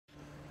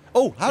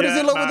Oh, how does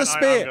it look man, with a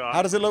spear?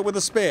 How does it look with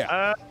a spear?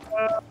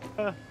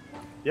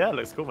 Yeah, it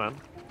looks cool, man.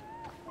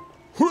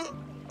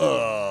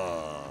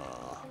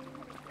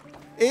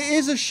 It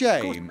is a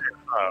shame.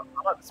 I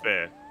like the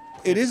spear.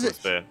 It is a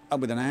spear.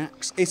 And with an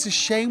axe. It's a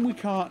shame we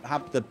can't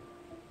have the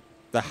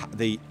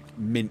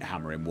mint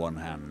hammer in one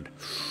hand.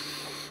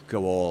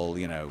 Go all,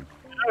 you know.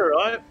 All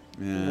right.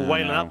 Yeah,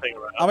 Wailing that thing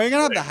around. I mean, you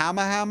can have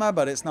the hammer,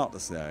 but it's not the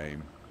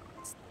same.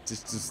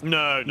 Just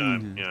no.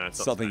 Yeah,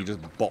 it's something you just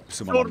bop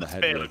someone on the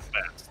head with.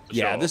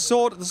 Yeah,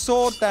 sure. the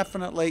sword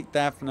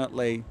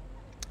definitely.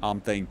 I'm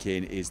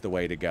thinking is the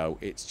way to go.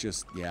 It's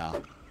just yeah.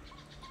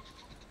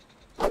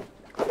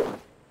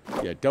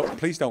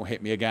 Please don't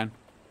hit me again.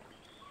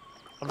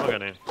 I'm not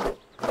gonna.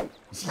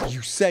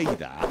 You say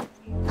that.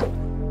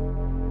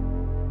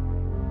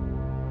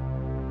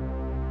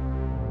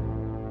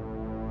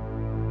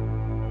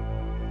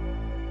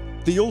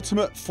 The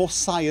ultimate for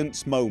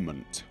science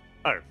moment.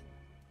 Oh.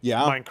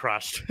 Yeah. Mine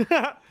crashed.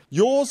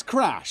 Yours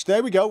crashed.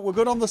 There we go. We're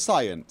good on the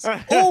science.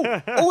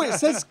 Oh, it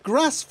says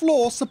grass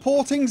floor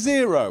supporting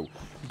 0.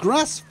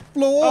 Grass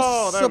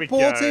floor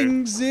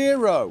supporting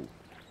 0.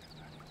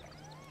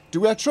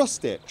 Do I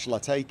trust it? Shall I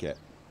take it?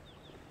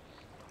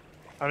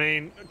 I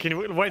mean, can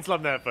you wait till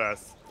I'm there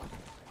first?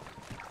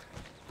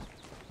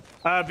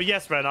 But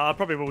yes, Ren, I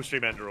probably will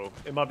stream Enderall.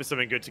 It might be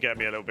something good to get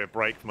me a little bit of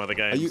break from other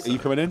games. Are you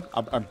coming in?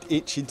 I'm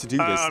itching to do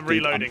this. I'm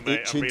reloading,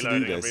 mate. I'm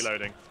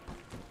reloading.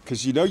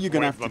 Because you know you're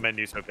gonna have my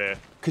menus up here.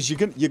 Because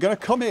you're gonna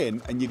come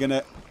in and you're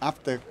gonna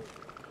have to.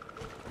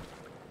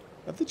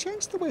 Have they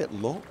changed the way it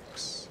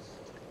looks?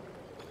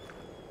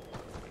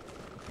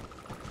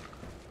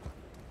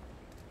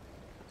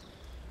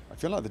 I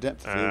feel like the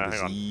depth of field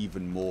is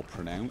even more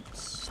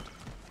pronounced.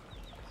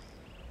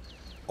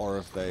 Or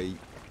have they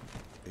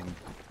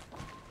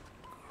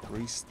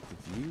increased the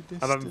view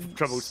distance? I'm having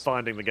trouble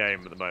finding the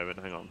game at the moment.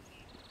 Hang on.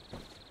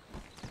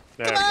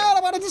 Come on! I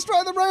want to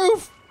destroy the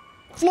roof!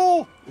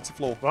 Floor! It's a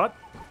floor. What?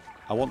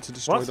 I want to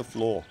destroy the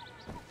floor.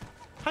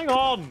 Hang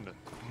on!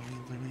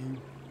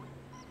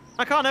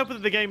 I can't help it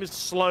that the game is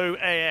slow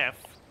AF.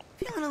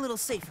 Feeling a little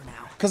safer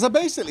now. Because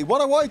basically, what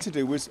I wanted to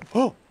do was...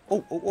 Oh!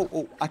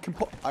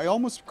 I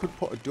almost could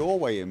put a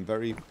doorway in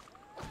very...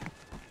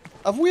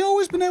 Have we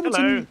always been able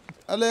to...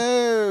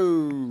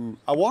 Hello!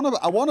 I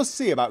want to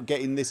see about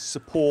getting this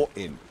support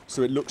in,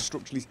 so it looks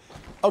structurally...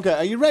 Okay,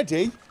 are you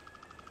ready?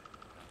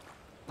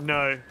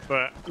 No,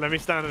 but let me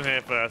stand in here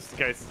first.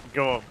 Okay,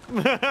 go on.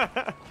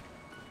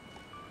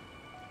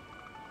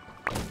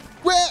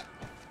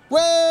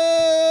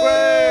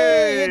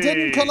 Way! It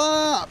didn't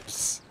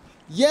collapse!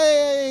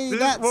 Yay!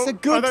 That's a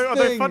good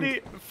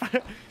thing!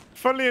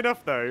 Funnily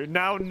enough, though,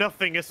 now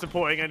nothing is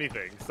supporting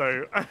anything.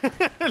 So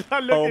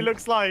it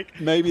looks like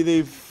maybe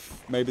they've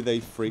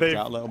freaked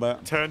out a little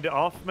bit. Turned it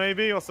off,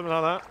 maybe, or something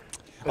like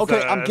that.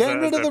 Okay, I'm getting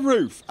rid of the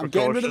roof. I'm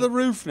getting rid of the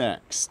roof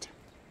next.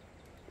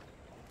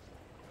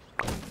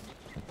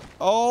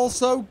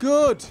 Also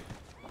good.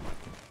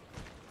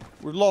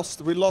 We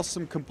lost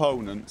some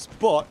components,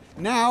 but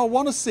now I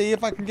want to see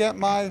if I can get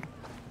my.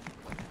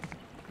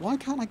 Why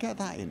can't I get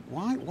that in?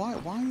 Why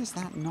is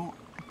that not?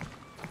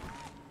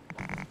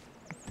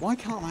 Why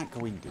can't that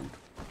go in, dude?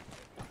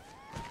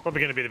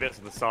 Probably going to be the bits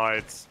on the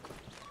sides.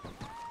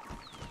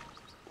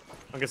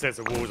 I'm going to say it's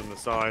the walls on the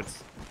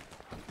sides.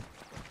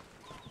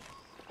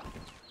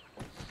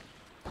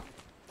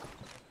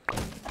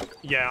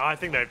 Yeah, I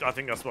think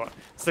that's what.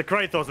 So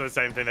Kratos are the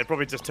same thing. They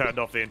probably just turned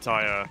off the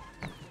entire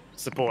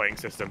supporting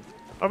system.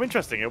 Oh,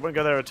 interesting. It won't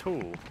go there at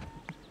all.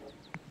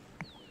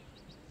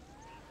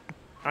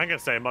 I'm going to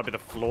say it might be the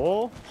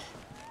floor.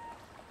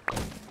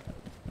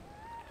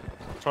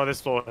 Try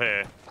this floor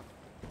here.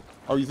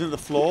 Oh, you think the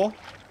floor?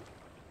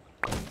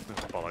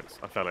 Bollocks.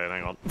 I fell in.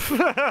 Hang on.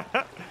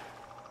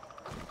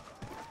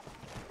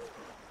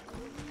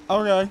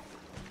 Okay.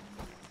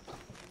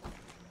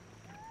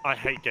 I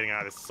hate getting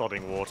out of this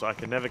sodding water. I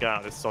can never get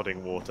out of this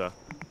sodding water.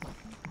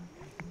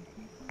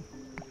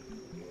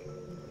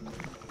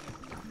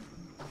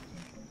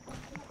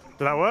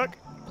 Did that work?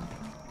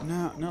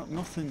 No,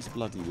 nothing's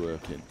bloody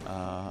working.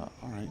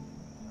 Alright.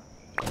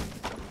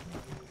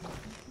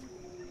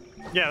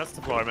 Yeah, that's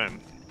the floor I'm in.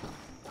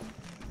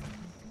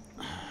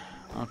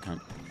 Okay.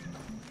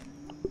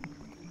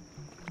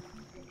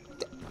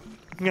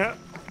 Yeah.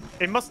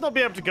 It must not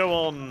be able to go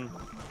on...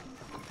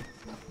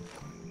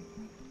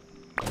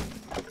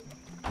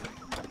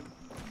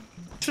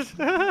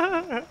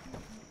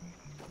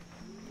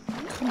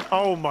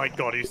 Oh my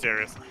god, are you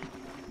serious?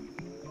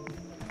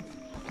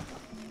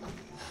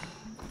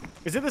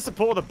 Is it the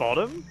support at the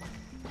bottom?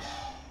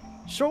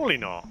 Surely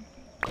not.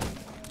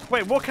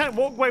 Wait, what can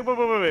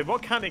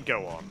what can it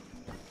go on?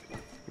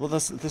 Well,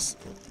 this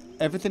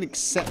everything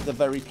except the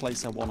very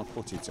place I want to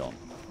put it on.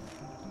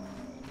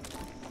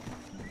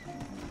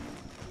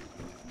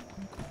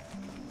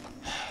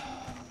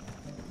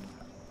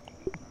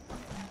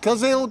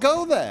 Because it'll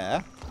go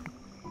there.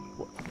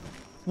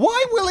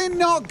 Why will it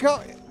not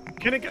go?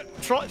 Can it go?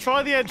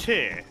 Try the edge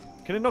here.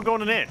 Can it not go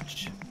on an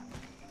edge?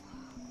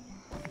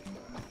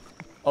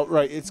 Oh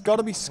right, it's got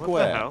to be square.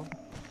 What the hell?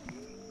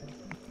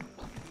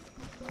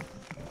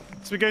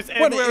 So it goes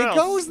Well, everywhere it else.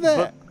 goes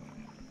there.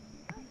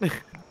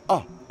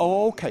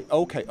 Oh, okay.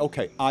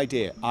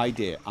 Idea. I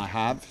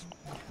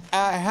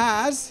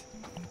has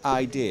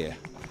idea.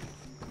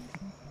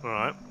 All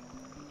right.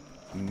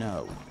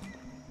 No.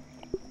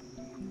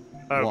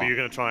 Oh, What? but you're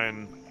gonna try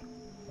and.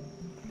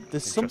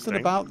 There's something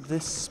about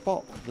this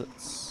spot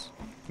that's.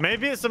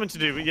 Maybe it's something to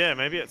do with. Yeah,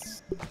 maybe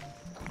it's.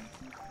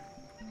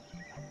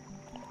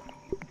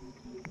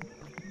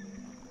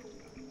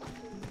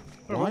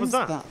 Oh, Why what was is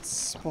that? that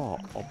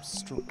spot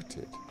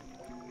obstructed?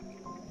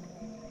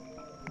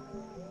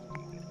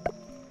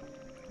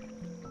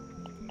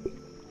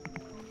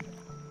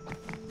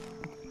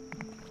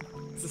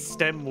 It's a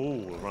stem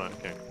wall, right?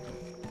 Okay.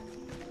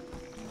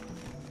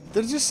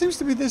 There just seems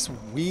to be this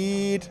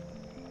weird.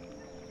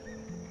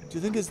 Do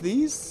you think it's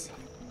these?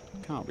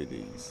 Can't be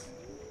these.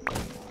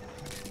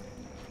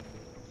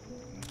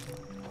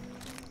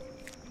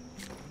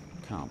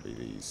 Can't be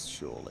these,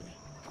 surely.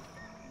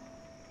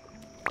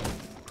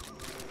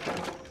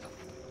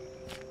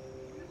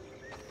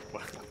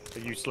 Well, are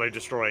you slow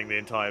destroying the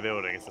entire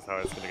building? Is this how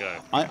it's gonna go?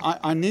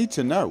 I need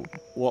to know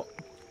what.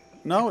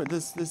 No,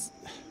 this.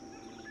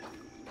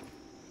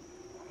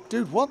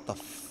 Dude, what the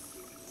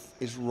f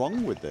is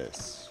wrong with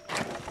this?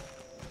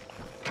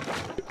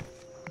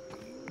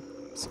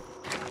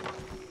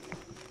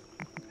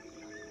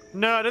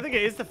 No, I don't think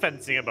it is the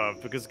fencing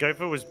above because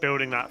Gopher was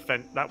building that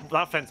fence.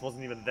 That fence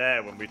wasn't even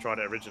there when we tried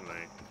it originally.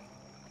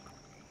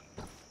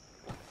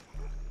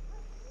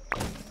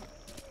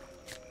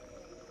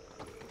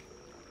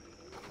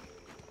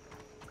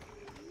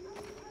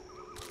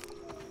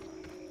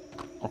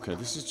 Okay,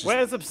 this is just.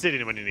 Where's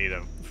obsidian when you need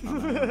them?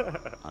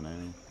 I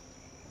know.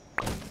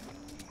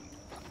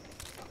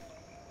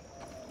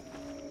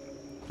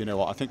 You know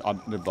what? I think I'm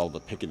gonna bother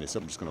picking this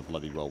up. I'm just gonna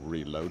bloody well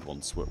reload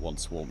once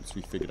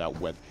we figured out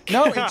where.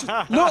 No, it just,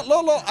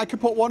 look! I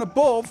could put one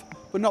above,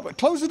 but not. But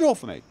close the door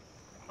for me.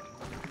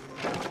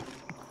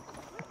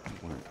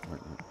 Wait.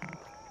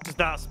 Just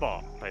that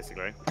spot,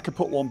 basically. I could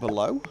put one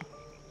below.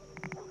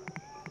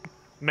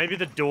 Maybe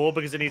the door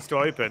because it needs to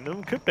open.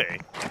 Oh, could be.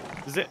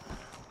 Is it?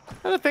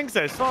 I don't think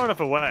so. It's far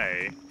enough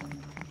away.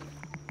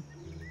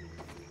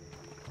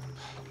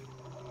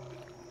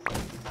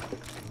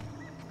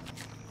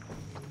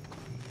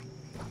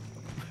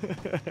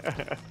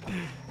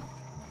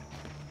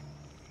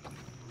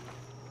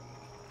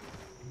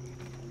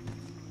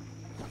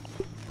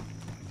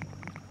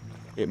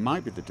 It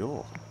might be the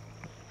door.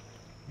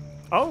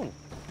 Oh,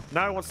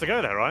 now it wants to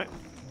go there, right?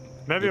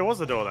 Maybe it was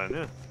the door then.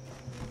 Yeah.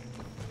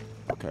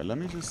 Okay, let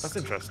me just. That's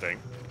interesting.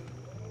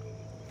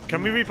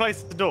 Can we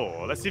replace the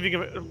door? Let's see if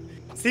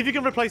you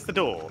can replace the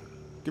door.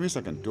 Give me a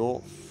second.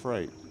 Door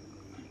frame.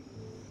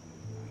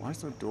 Why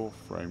is there a door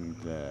frame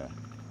there?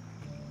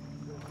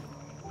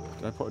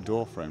 Did I put a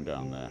door frame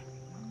down there?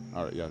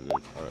 Alright, yeah, I did.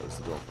 Alright, it was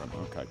the door frame.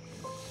 Okay.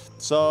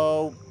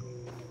 So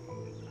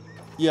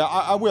yeah,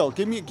 I will.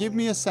 Give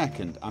me a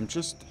second. I'm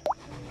just.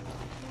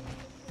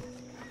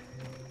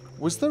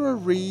 Was there a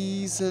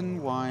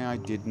reason why I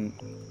didn't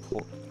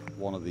put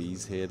one of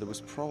these here? There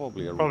was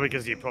probably a. Probably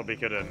because you probably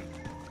couldn't.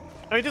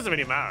 I mean, it doesn't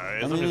really matter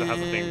as long as it has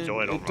a thing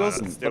joined on. It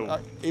doesn't. Right? Still...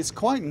 But, it's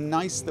quite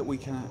nice that we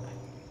can.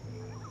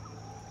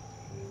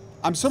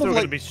 I'm sort still of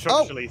like. Going to be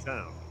structurally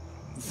sound.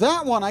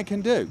 That one I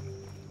can do.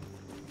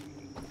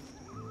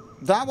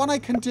 That one I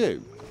can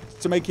do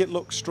to make it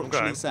look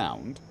structurally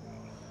sound.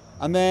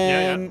 And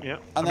then, yeah.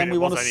 And then we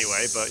want to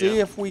anyway, see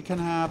if we can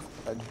have.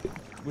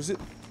 Was it?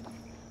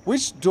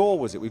 Which door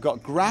was it? We've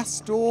got grass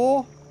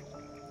door,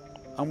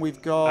 and we've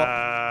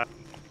got.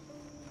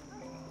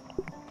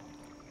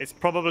 It's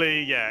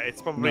probably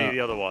the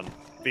other one.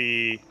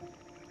 The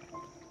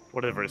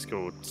whatever it's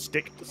called,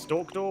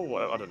 stalk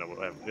door. I don't know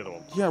whatever the other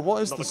one. Yeah,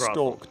 what is Not the the grass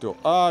stalk door?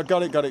 Ah,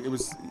 got it. It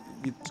was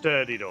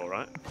sturdy door,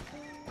 right?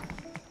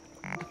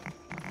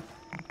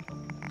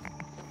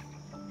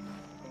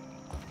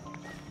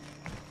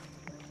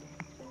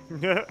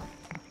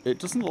 It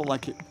doesn't look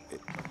like it.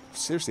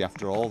 Seriously,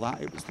 after all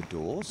that, it was the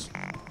doors.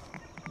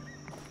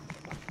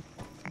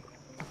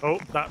 Oh,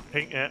 that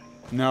ping. Yeah.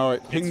 No,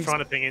 it pings. It's trying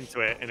to ping into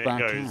it, and it back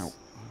goes out.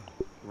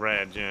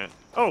 red. Yeah.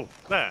 Oh,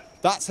 there.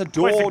 That's a Wait, it's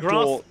a door. grass-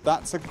 Door.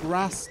 That's a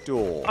grass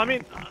door. I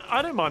mean,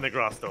 I don't mind the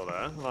grass door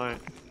there. Like,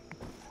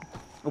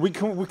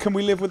 Can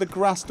we live with a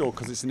grass door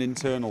because it's an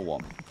internal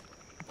one?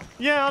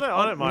 yeah, I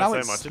don't mind now so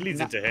it's- much. It leads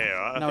into here.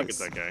 I think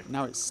it's okay.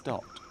 Now it's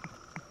stopped.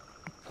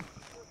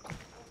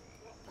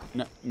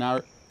 No, now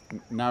it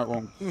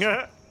won't.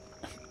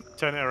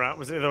 Turn it around.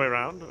 Was it the other way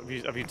around? Have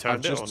you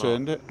turned I've it or just not?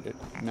 turned it.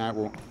 Now it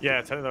won't.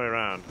 Yeah, turn it the other way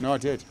around. No, I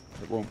did.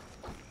 It won't.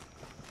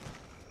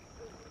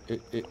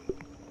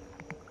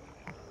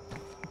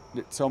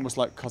 It's almost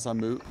like because I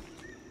moved.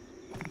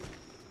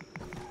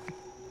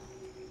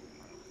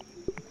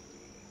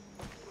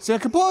 See, I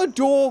could put a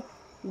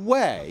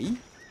doorway,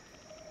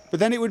 but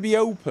then it would be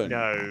open.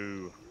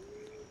 No.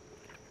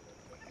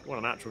 What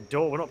an actual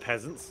door. We're not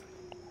peasants.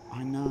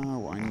 I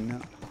know.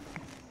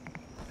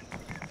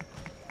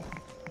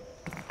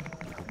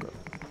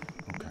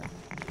 Okay.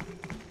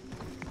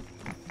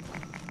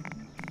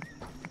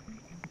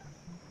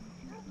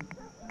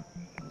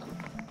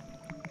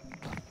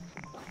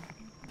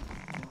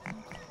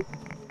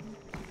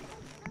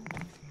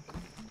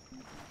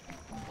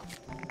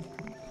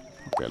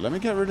 Okay, let me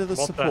get rid of the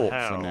What the support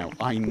hell? for now.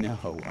 I know,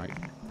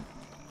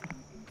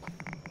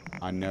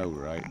 I know,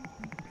 right?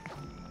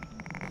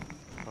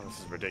 Oh, this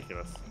is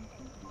ridiculous.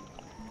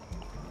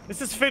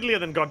 This is fiddlier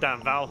than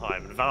goddamn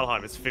Valheim, and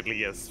Valheim is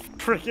fiddly as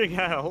freaking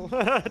hell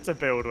to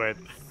build with.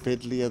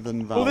 Fiddlier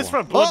than Valheim. All this for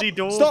a bloody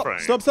door stop, frame.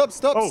 Stop! Stop!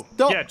 Stop! Oh,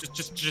 Stop! yeah,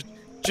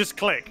 just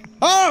click.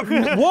 Oh,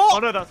 what? Oh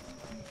no, that's.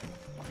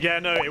 Yeah,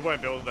 no, it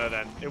won't build there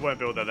then. It won't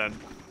build there then.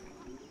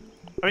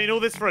 I mean, all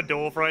this for a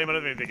door frame. I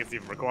don't even think it's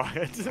even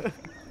required.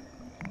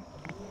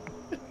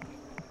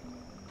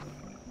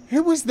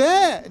 It was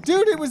there,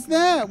 dude. It was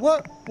there.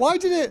 What? Why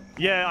did it?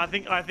 Yeah, I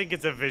think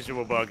it's a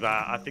visual bug.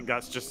 That I think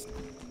that's just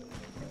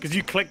because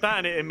you click that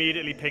and it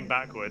immediately pinged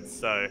backwards.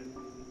 So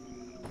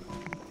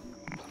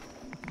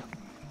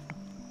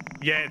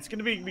yeah, it's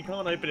gonna be. We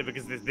can't open it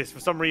because this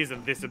for some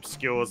reason this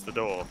obscures the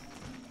door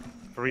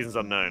for reasons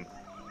unknown.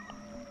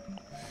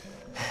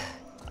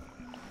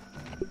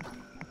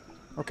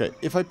 Okay,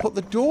 if I put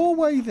the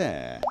doorway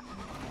there,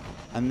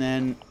 and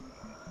then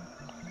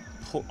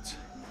put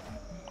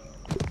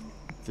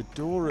the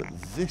door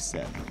at this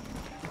end.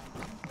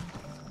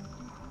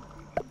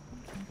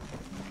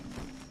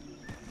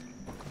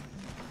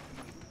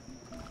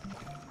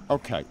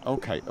 Okay.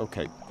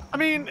 I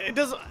mean, it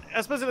does. I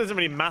suppose it doesn't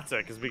really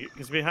matter because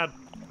we had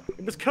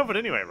it was covered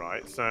anyway,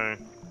 right? So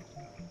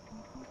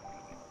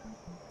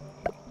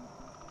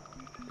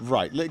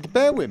Right, look,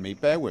 bear with me.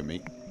 Do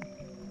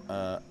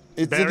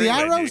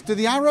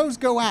the arrows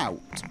go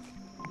out?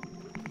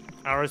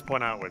 arrows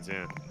point outwards,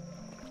 yeah.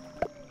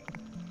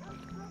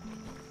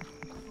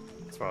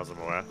 As far as I'm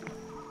aware.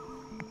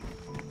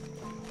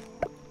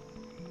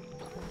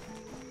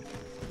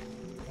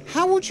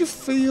 How would you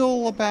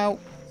feel about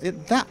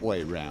it that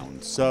way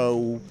round?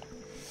 So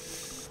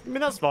I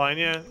mean, that's fine,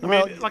 yeah. I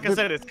Well, mean, like I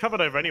said, it's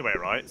covered over anyway,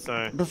 right?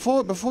 So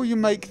before you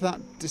make that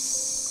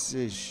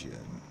decision,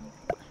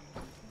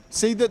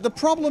 see that the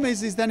problem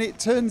is then it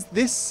turns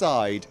this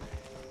side.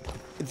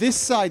 This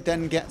side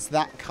then gets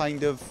that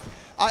kind of.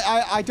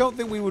 I don't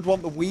think we would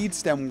want the weed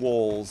stem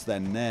walls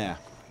then there.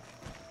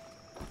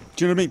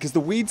 Do you know what I mean? Because the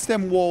weed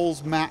stem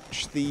walls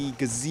match the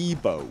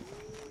gazebo.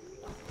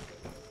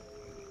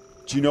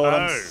 Do you know what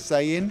I'm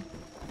saying?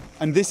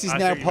 And this is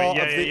now part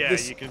of the. Yeah,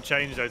 you can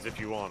change those if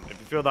you want. If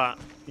you feel that.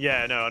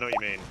 Yeah, no, I know what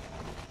you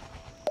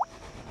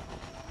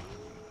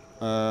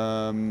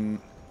mean.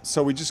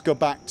 So we just go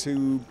back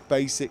to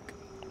basic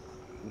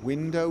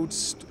windowed.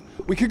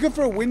 We could go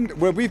for a window.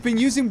 Well, we've been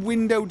using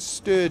windowed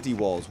sturdy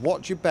walls.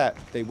 What do you bet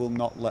they will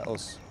not let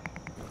us?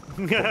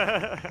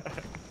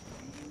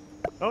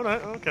 Oh no.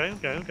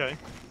 Okay.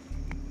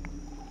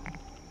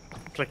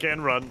 Click it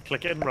and run.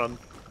 Click it and run.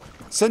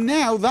 So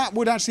now that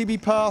would actually be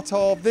part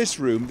of this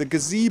room. The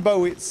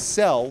gazebo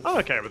itself. I'm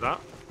okay with that.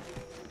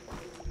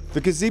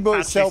 The gazebo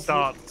Actually itself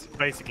starts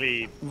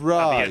basically at the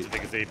right. edge of the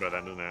gazebo,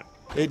 then, doesn't it?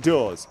 It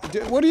does.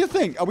 What do you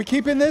think? Are we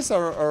keeping this,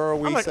 or are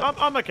we?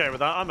 I'm okay with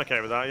that. I'm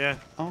okay with that. Yeah.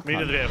 Okay. We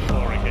need a bit of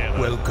flooring here.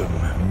 Though. Welcome,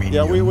 minion.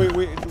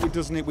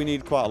 Yeah, we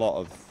need quite a lot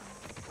of.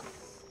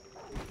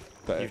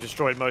 You've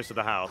destroyed most of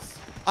the house.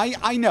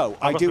 I know.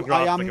 I do.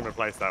 I am.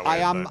 Replace that with,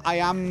 I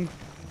am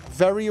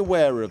very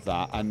aware of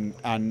that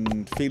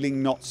and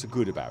feeling not so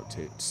good about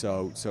it.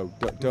 So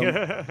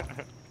don't.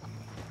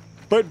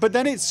 But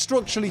then it's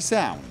structurally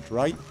sound,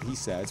 right? He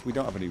says we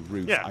don't have any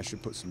roof. Yeah. I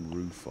should put some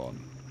roof on.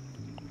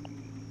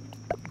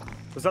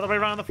 Was that the way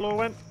around the floor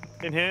went?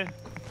 In here?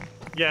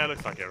 Yeah, it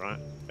looks like it, right?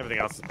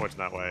 Everything else is pointing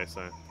that way,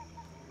 so.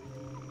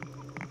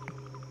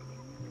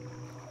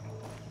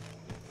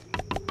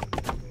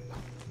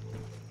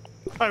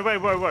 Oh, wait,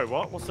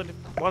 what?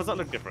 Why does that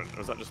look different?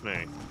 Or is that just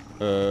me?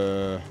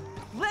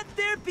 Let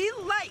there be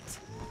light!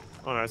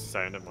 Oh, no, it's the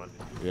same, never mind.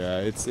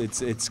 Yeah, it's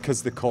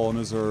because the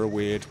corners are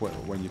weird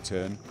when you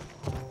turn.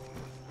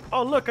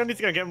 Oh, look, I need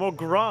to go get more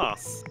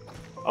grass.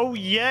 Oh,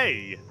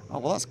 yay! Oh,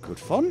 well, that's good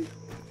fun.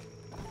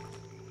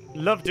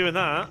 Love doing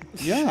that.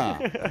 Yeah.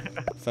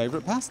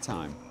 Favorite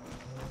pastime.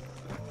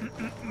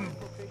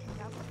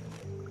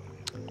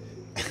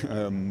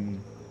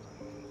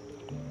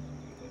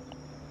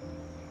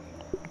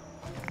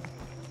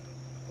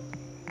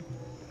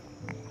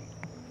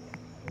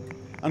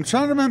 I'm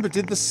trying to remember.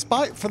 Did the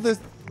spike for the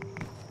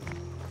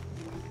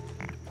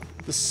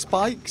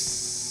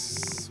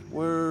spikes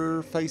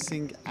were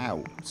facing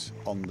out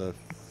on the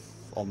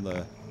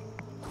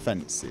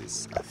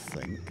fences? I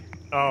think.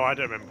 Oh, I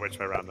don't remember which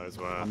way around those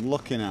were. I'm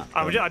looking at.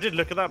 I did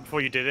look at that before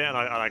you did it, and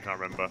I can't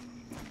remember.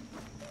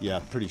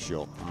 Yeah, pretty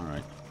sure. All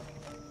right.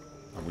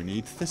 And we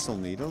need thistle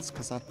needles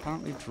because I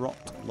apparently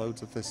dropped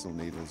loads of thistle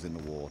needles in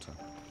the water.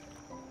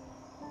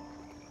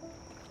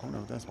 Oh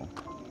no, there's one.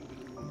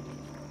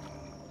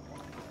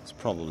 There's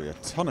probably a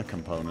ton of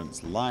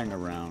components lying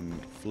around,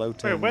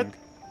 floating. Wait, where?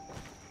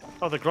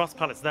 Oh, the grass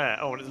pallet's there.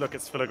 Oh, look,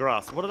 it's full of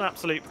grass. What an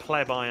absolute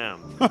pleb I am.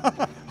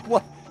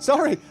 What?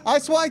 Sorry,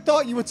 that's what I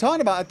thought you were talking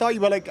about. I thought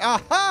you were like,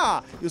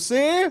 aha! You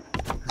see?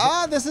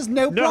 This is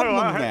no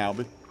problem now.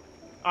 But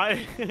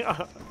I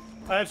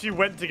actually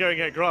went to go and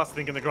get grass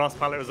thinking the grass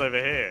pallet was over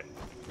here.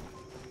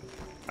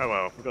 Oh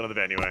well, we've got another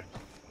bit anyway.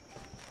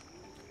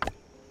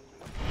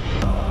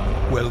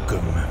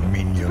 Welcome,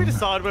 minion. Did we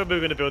decide where we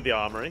were going to build the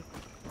armory?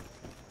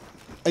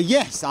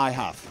 Yes, I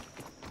have.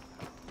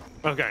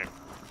 Okay.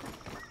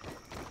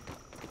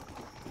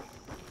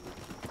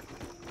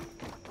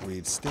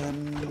 Read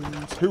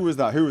stems. Who was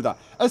that? Who was that?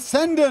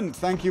 Ascendant,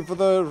 thank you for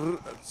the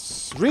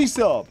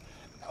resub.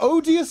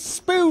 Odious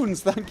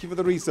Spoons, thank you for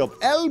the resub.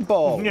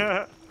 Elbow.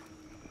 Yeah.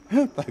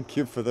 Thank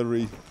you for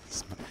the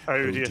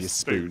Odious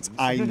Spoons.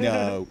 I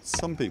know.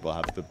 Some people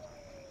have the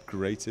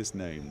greatest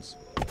names.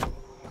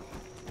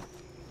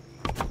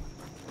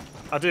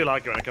 I do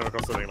like it when I come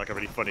across something like a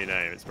really funny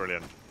name. It's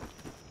brilliant.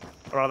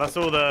 All right, that's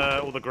all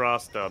the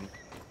grass done.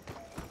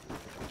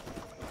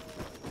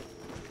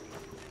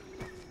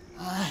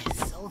 I'm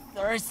so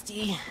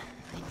thirsty.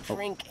 I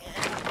drink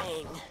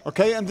anything.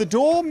 Okay, and the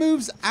door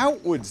moves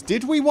outwards.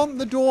 Did we want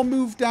the door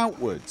moved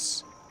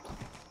outwards?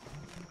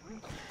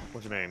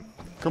 What do you mean?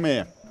 Come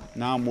here.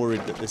 Now I'm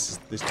worried that this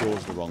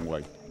door's the wrong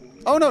way.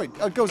 Oh no,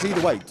 it goes either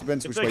way.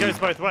 Depends which way. It goes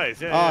both ways.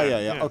 Yeah. Ah,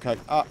 yeah. Okay.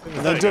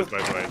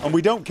 And we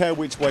don't care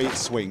which way it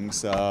swings,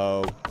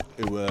 so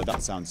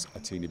that sounds a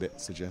teeny bit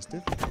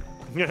suggestive.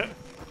 Yeah.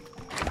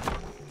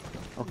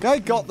 Okay,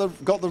 got the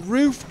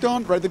roof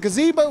done. Right, the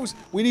gazebos.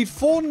 We need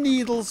 4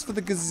 needles for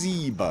the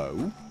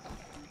gazebo.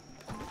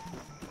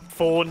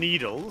 4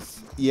 needles.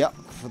 Yep,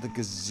 for the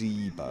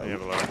gazebo.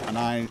 Have a look. And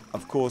I,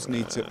 of course,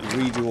 need to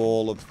redo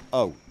all of.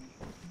 Oh.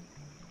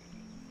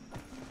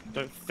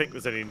 Don't think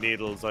there's any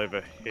needles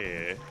over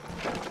here.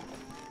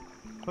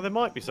 Well, there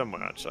might be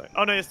somewhere actually.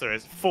 Oh no, yes there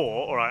is.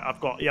 4. All right, I've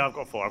got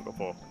 4. I've got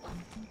 4.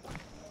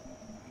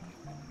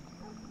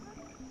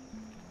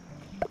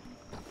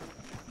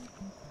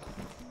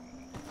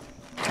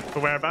 For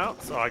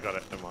whereabouts? Oh, I got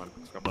it. Never mind.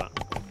 Let's grab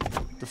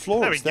that. The floor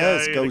There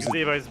upstairs we go. goes. The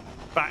gazebo's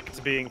back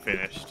to being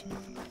finished.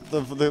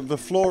 The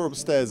floor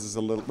upstairs is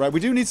a little. Right, we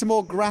do need some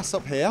more grass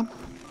up here.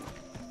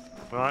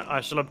 Right, I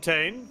shall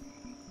obtain.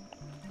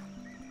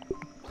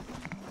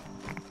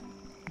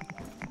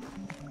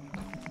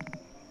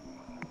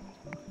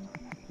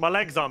 My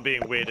legs aren't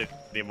being weirded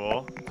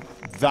anymore.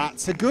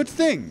 That's a good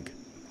thing.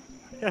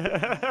 There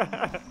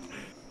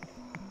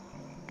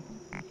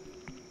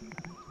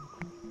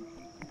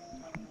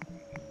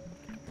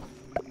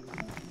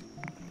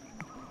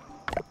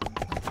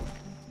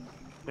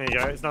you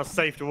go. It's now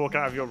safe to walk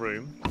out of your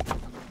room.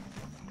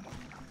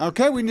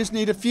 Okay, we just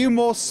need a few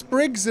more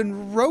sprigs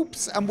and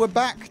ropes, and we're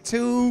back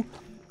to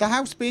the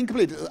house being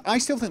completed. I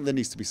still think there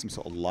needs to be some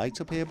sort of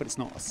light up here, but it's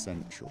not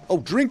essential. Oh,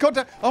 drink on.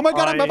 Oh my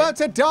god, I'm about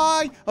to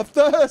die of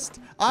thirst.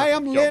 I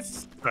am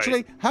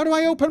literally. How do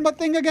I open my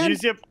thing again?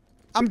 Use your...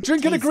 I'm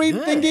drinking a green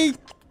thingy.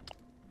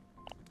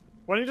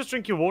 Why don't you just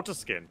drink your water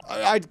skin?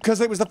 Because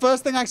it was the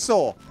first thing I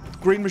saw.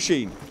 Green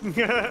machine.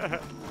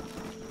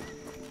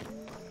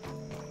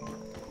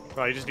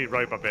 Right, you just need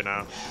rope up here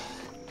now.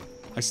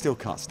 I still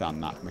can't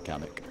stand that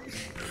mechanic.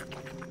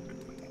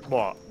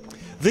 What?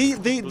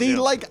 The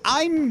like,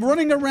 I'm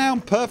running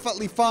around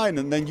perfectly fine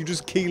and then you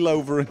just keel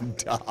over and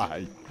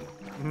die.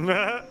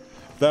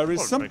 There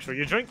is some... Make sure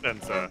you drink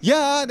then, sir.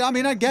 Yeah, I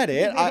mean, I get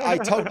it. I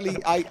totally,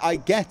 I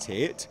get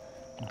it.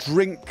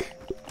 Drink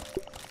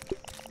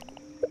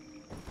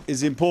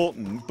is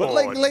important, but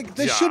like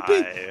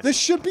there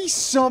should be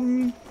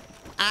some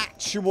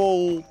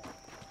actual,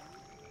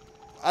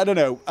 I don't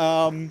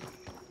know,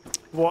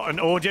 what, an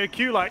audio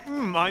cue like,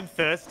 I'm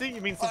thirsty?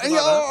 You mean something like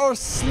that? Or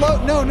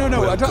slow?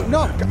 No. I don't.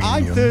 No,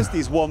 I'm thirsty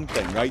is one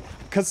thing, right?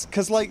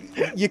 Because like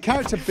your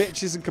character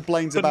bitches and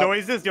complains about the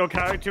noises your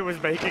character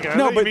was making earlier.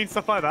 No, but you mean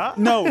stuff like that?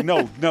 No.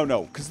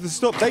 Because the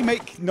stuff they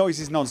make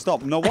noises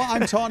non-stop. No, what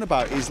I'm talking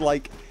about is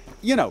like,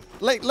 you know,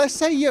 like let's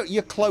say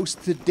you're close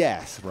to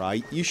death,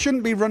 right? You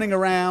shouldn't be running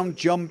around,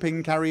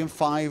 jumping, carrying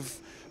 5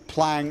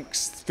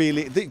 planks,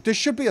 feeling. There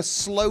should be a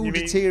slow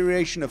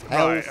deterioration of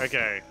health. Right.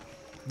 Okay.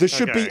 There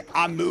should be,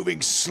 I'm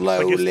moving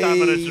slowly. Like your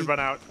stamina should run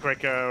out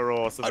quicker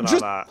or something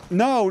like that.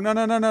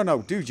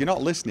 No. Dude, you're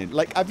not listening.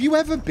 Like, have you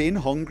ever been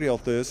hungry or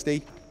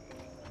thirsty?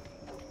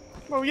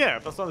 Well, yeah,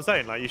 that's what I'm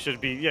saying. Like, you should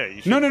be,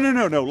 you should.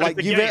 No. Like,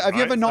 have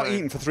you ever not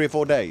eaten for 3 or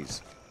 4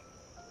 days?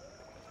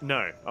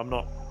 No, I'm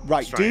not.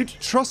 Right, strange.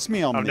 dude, trust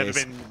me on I've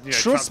this. Never been,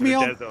 trust me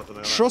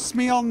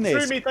on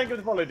this. Screw me, thank you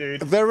for the follow,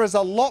 dude. There is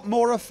a lot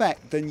more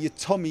effect than your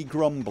tummy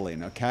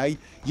grumbling, okay?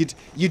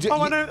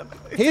 I know.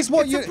 Here's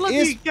what it's a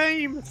bloody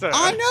game, sir.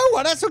 I know,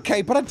 and that's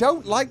okay, but I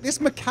don't like this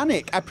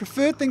mechanic. I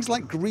prefer things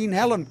like Green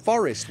Hell and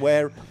Forest,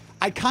 where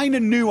I kind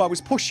of knew I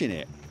was pushing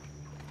it.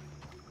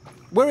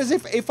 Whereas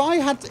if I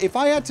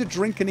had to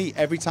drink and eat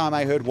every time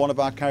I heard one of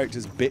our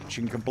characters bitch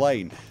and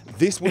complain,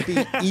 this would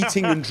be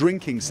eating and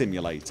drinking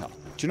simulator.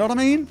 Do you know what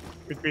I mean?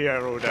 We'd be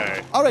here all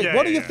day. All right,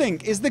 what do you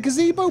think? Is the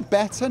gazebo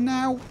better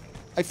now?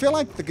 I feel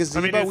like the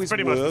gazebo is worse. I mean, it's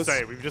pretty much the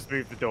same. We've just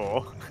moved the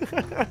door.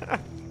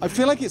 I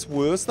feel like it's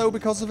worse, though,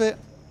 because of it.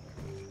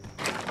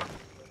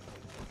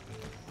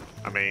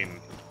 I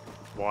mean,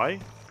 why?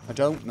 I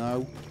don't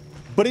know.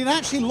 But it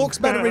actually looks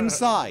better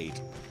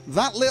inside.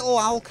 That little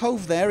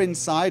alcove there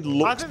inside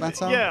looks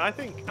better. Yeah, I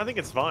think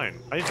it's fine.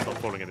 I need to stop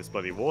falling in this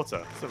bloody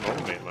water. Something wrong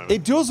with me at the moment.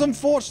 It does,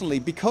 unfortunately,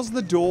 because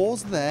the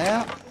doors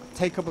there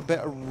take up a bit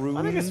of room.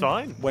 I think it's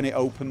fine when it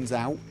opens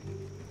out.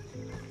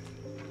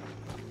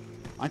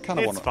 I kind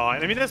of want It's to...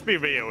 fine. I mean, let's be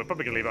real. We're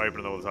probably going to leave it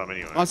open all the time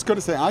anyway. I was going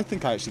to say, I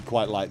think I actually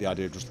quite like the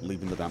idea of just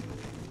leaving the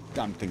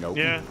damn thing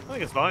open. Yeah, I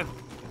think it's fine.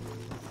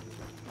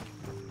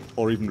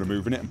 Or even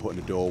removing it and putting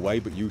a doorway,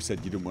 but you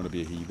said you didn't want to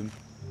be a heathen.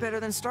 Better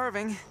than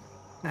starving,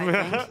 I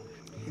think.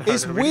 It's We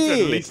should at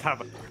weird. least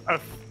have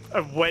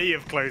a way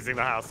of closing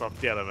the house off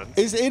the elements.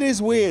 It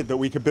is weird that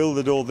we could build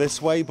the door this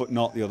way, but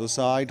not the other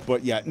side.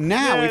 But yeah,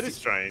 now Yeah, it is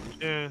strange.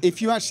 Yeah.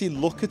 if you actually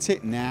look at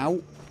it now,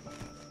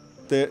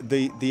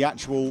 the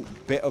actual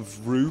bit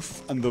of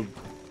roof and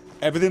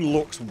everything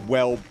looks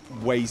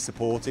way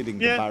supported in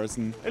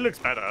comparison. It looks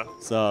better.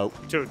 So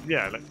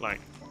Yeah, like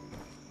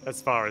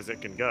as far as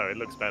it can go, it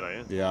looks better.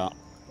 Yeah. yeah,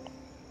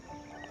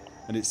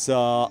 and it's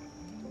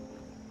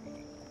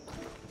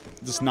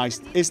just nice.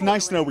 It's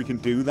nice to know we can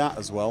do that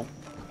as well.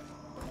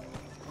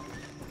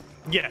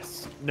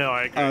 Yes. No,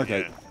 I agree. Okay.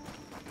 Yeah.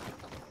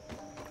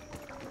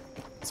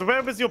 So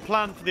where was your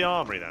plan for the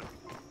armory then?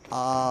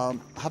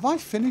 Have I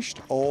finished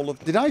all of...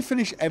 Did I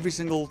finish every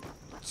single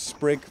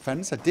sprig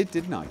fence? I did,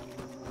 didn't I?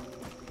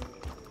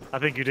 I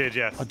think you did,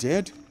 yes. I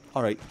did?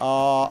 All right.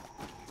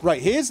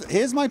 Right,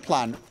 here's my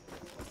plan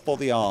for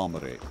the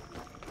armory.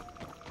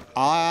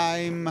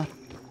 I'm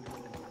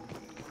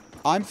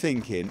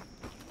thinking...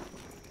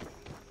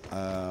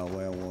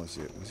 where was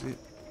it? Was it...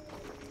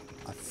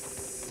 I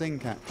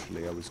think,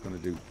 actually, I was going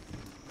to do...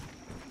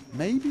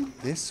 Maybe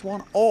this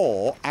one?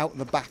 Or out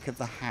the back of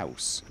the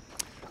house.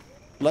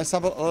 Let's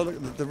have a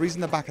look. The reason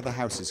the back of the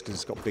house is because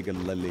it's got bigger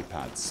lily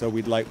pads. So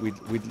we'd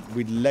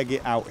leg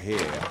it out here.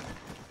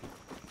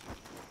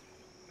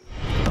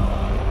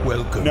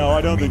 Welcome. No,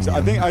 I don't think so.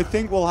 I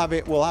think we'll have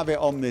it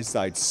on this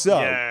side. So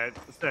Yeah,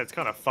 it's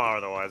kind of far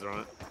otherwise,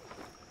 right?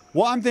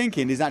 what I'm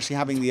thinking is actually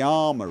having the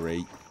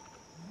armory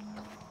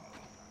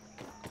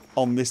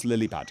on this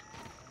lily pad.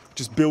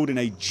 Just building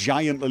a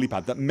giant lily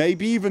pad that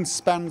maybe even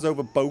spans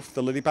over both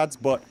the lily pads,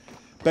 but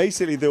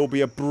basically there will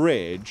be a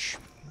bridge.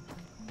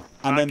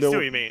 And I then see what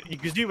there'll... you mean.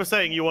 Because you were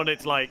saying you wanted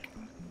to, like,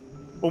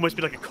 almost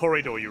be like a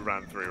corridor you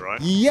ran through, right?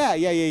 Yeah.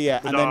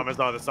 With And armors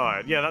either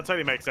side. Yeah, that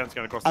totally makes sense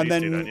going across these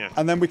two then, yeah.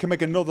 and then we can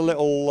make another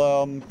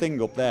little thing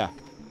up there.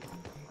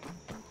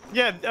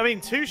 Yeah, I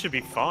mean, 2 should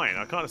be fine.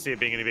 I can't see it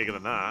being any bigger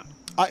than that.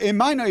 It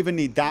might not even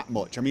need that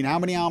much. I mean, how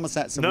many armor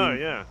sets have No, we...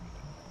 yeah.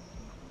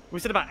 We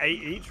said about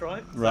 8 each,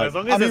 right? Right. So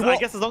as long as I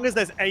guess as long as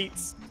there's 8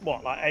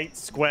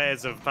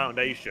 squares of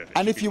foundation.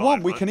 And if you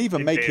want, we can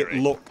even make it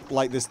look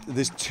like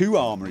there's 2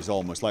 armories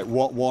almost, like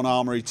one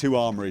armory, 2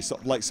 armories, so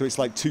it's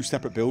like 2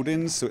 separate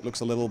buildings, so it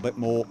looks a little bit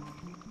more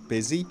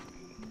busy.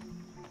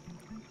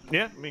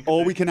 Yeah, I mean,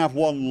 Or we can have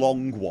one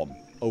long one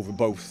over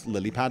both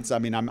lily pads. I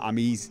mean, I'm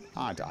easy.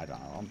 I don't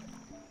know.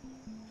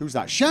 Who's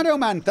that? Shadow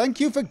Man, thank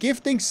you for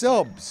gifting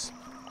subs.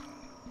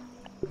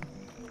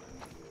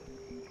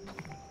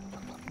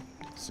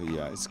 So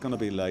yeah, it's gonna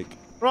be like...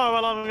 Right,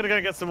 well, I'm gonna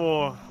go get some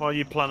more while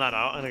you plan that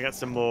out. I'm gonna get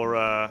some more.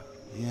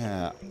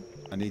 Yeah,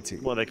 I need to...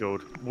 What are they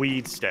called?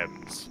 Weed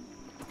stems.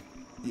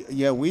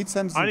 Yeah, weed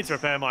stems... I need to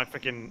repair my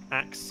freaking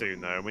axe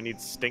soon, though. We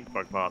need stink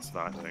bug parts for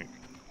that, I think.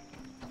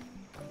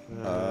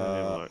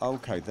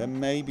 Okay, there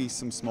may be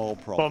some small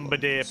problems.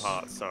 Bombardier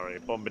parts, sorry.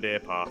 Bombardier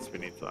parts we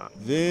need for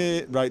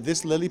that. Right,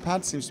 this lily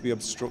pad seems to be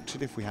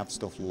obstructed if we have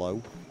stuff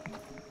low.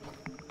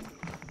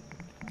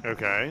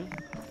 Okay.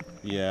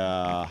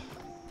 Yeah.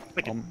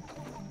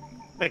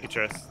 Make a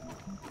choice.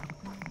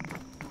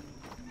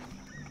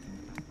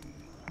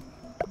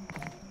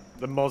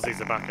 The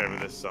mozzies are back over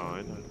this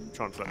side. They're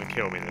trying to let them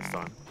kill me this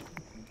time.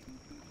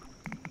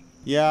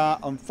 Yeah,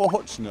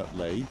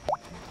 unfortunately,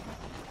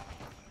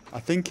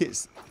 I think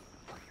it's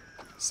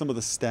some of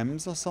the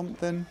stems or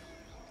something.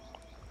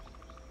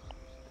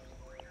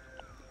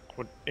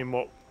 What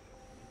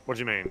do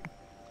you mean?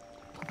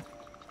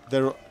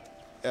 There,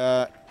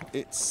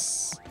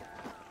 it's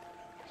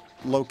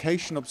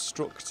location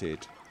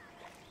obstructed.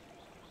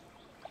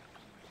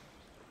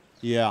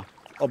 Yeah,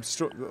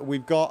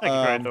 We've got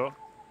Thank you,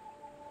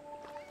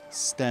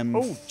 stem.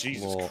 Oh,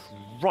 Jesus floor.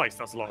 Christ,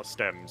 that's a lot of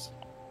stems.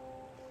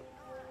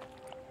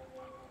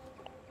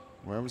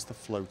 Where was the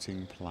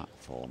floating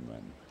platform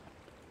then?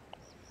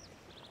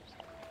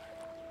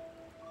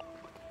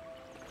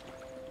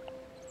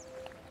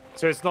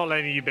 So it's not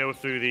letting you build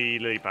through the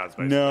lily pads,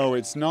 basically? No,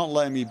 it's not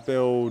letting me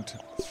build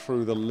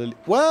through the lily.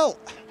 Well,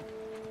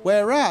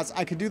 whereas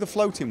I could do the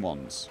floating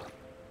ones.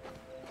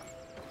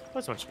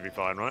 This one should be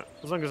fine, right?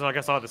 As long as, I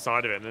guess, either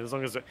side of it, and as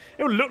long as it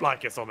will look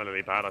like it's on the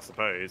lily pad, I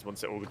suppose,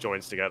 once it all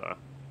joins together.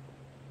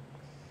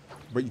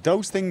 But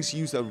those things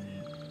use a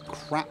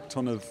crap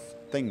ton of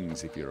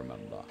things, if you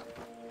remember.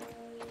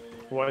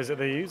 What is it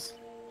they use?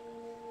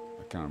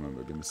 I can't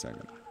remember. Give me a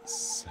second.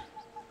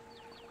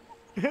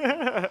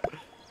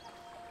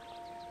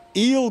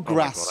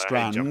 Eelgrass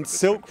strand,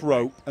 silk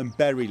rope, and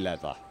berry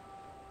leather.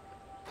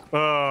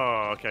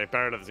 Oh, okay.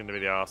 Berry leather's going to be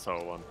the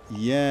arsehole one.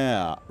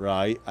 Yeah,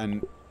 right.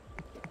 And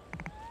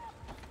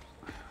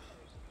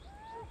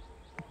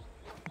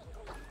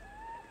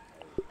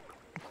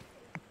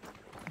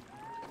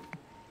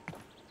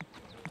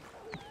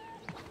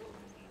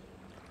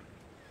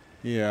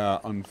yeah,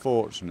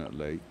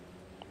 unfortunately.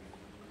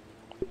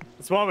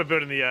 That's why we're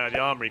building the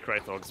Armoury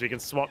Krathor, because we can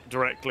swap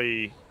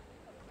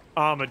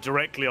armor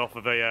directly off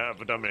of a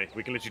dummy.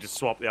 We can literally just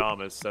swap the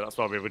armors, so that's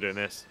why we were doing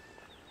this.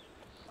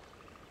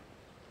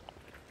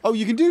 Oh,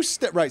 you can do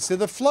right. So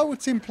the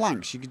floating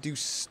planks, you could do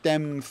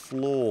stem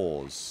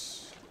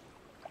floors.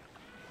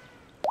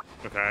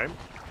 Okay.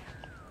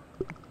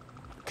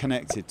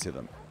 Connected to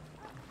them.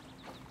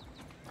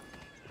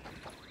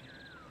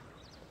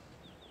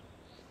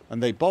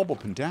 And they bob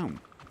up and down.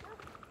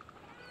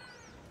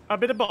 A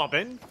bit of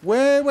bobbing.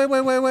 Wait.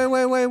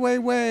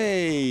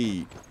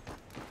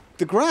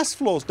 The grass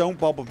floors don't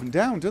bob up and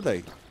down, do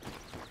they?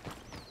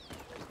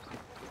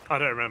 I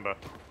don't remember.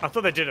 I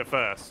thought they did it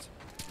first.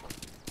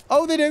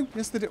 Oh, they do.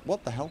 Yes, they do.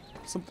 What the hell?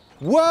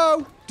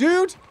 Whoa,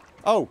 dude!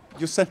 Oh,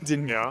 you're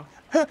sending... Yeah.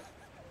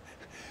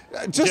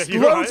 Just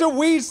loads of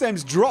weed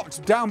stems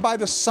dropped down by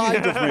the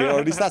side of me, or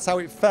at least that's how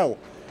it felt.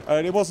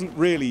 And it wasn't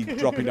really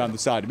dropping down the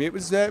side of me. It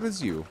was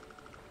you.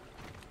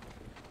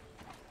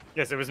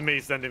 Yes, it was me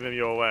sending them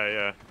your way,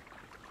 yeah.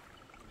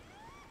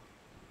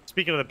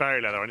 Speaking of the berry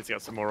leather, I need to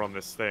get some more on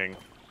this thing.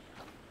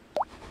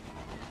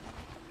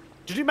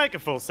 Did you make a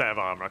full set of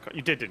armor?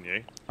 You did, didn't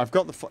you? I've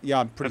got the... Yeah,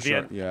 I'm pretty sure.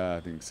 End? Yeah,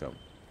 I think so.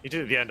 You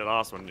did at the end of the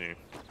last one, didn't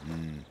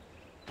you?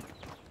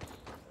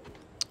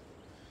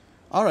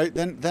 All right,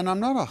 then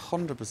I'm not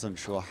 100%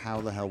 sure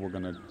how the hell we're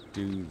going to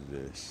do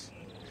this.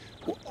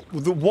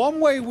 The one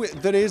way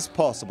that is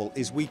possible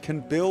is we can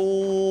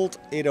build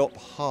it up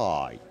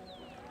high.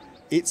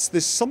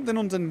 There's something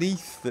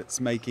underneath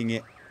that's making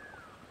it...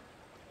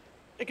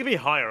 It could be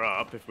higher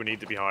up if we need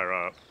to be higher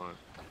up. Fine.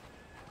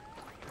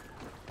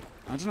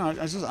 I don't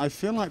know, I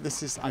feel like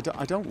this is... I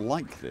don't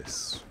like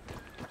this.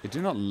 I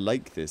do not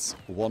like this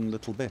one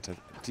little bit.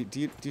 Do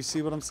you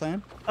see what I'm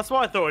saying? That's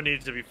why I thought it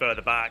needed to be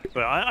further back,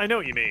 but I know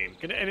what you mean.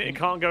 It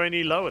can't go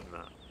any lower than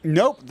that.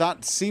 Nope,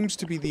 that seems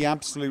to be the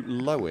absolute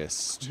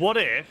lowest. What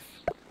if,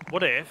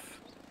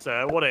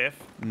 sir, what if...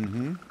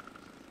 Mm-hmm.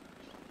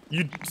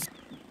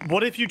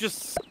 What if you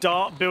just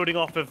start building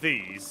off of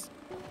these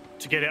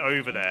to get it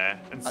over there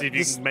and see if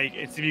you can make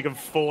it, see if you can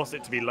force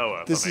it to be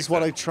lower? This is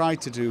what I tried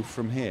to do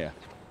from here.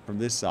 From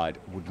this side,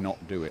 would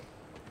not do it.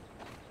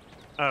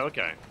 Oh,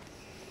 okay.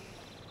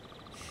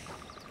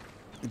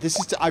 This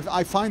is...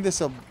 I find this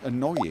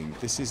annoying.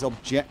 This is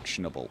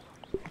objectionable.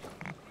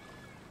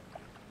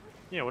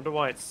 Yeah, I wonder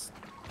why it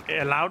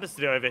allowed us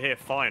to do it over here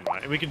fine,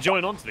 right? And we can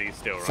join onto these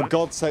still, right? For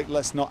God's sake,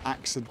 let's not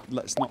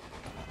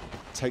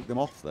take them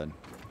off then.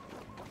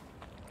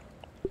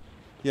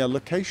 Yeah,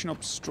 location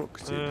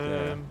obstructed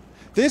there.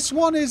 This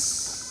one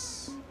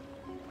is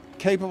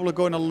capable of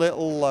going a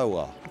little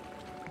lower.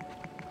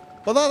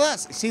 But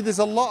that's... See, there's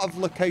a lot of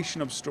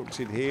location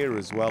obstructed here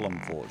as well,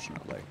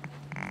 unfortunately.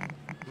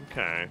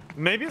 Okay.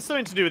 Maybe it's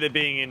something to do with it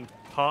being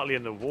partly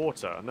in the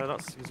water. No,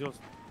 that's... yours.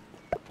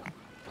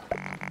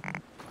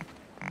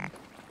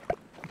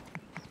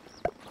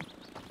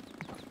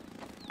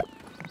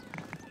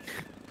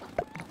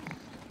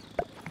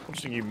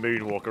 Watching you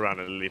moonwalk around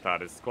a lily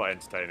pad is quite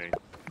entertaining.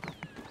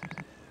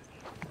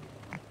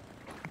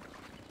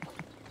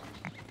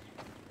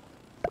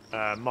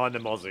 Mind the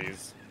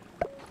mozzies.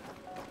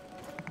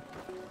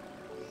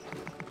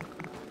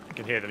 You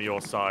can hear them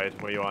your side,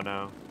 where you are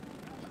now.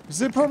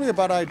 Is it probably a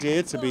bad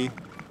idea to be...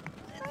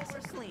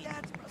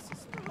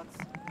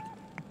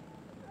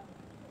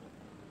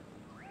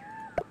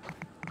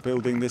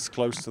 building this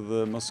close to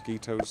the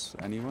mosquitoes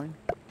anyway?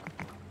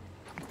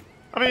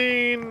 I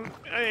mean,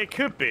 it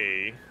could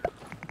be.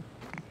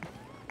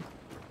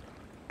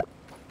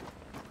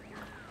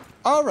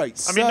 Alright,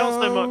 so... I mean,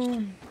 not so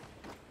much...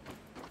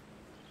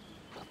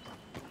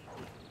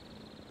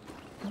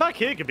 Back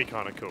here could be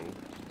kind of cool.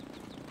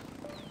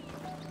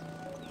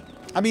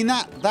 I mean,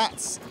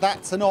 that's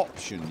an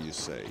option, you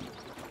see.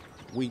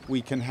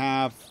 We can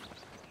have...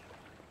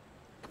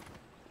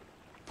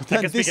 But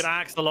I guess we could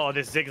axe a lot of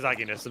this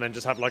zigzagginess and then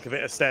just have like a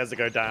bit of stairs that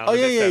go down. Oh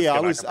yeah.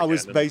 I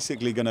was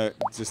basically gonna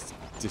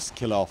just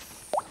kill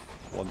off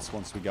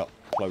once we got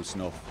close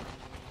enough.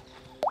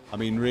 I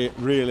mean,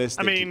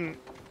 realistically. I mean,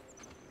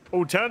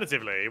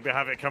 alternatively, we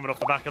have it coming off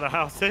the back of the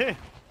house here.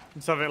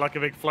 Something like a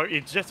big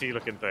floaty jetty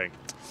looking thing.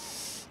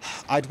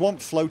 I'd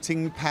want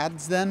floating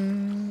pads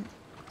then,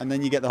 and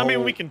then you get the whole... I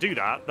mean, we can do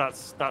that.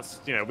 That's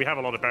you know, we have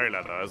a lot of berry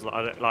leather.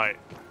 Like,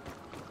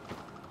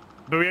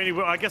 but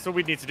I guess what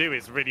we need to do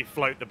is really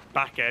float the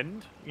back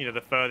end, you know,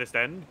 the furthest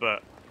end.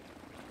 But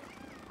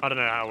I don't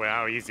know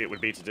how easy it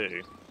would be to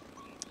do.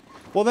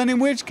 Well, then in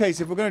which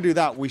case, if we're going to do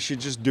that, we should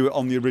just do it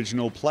on the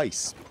original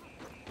place.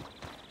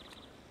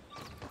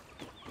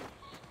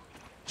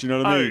 Do you know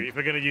what I mean? Oh, if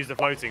we're going to use the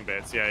floating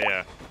bits,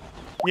 yeah,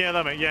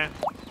 that makes, yeah.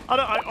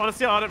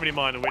 Honestly, I don't really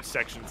mind on which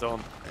section it's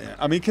on. Yeah,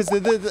 I mean, because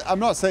I'm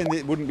not saying that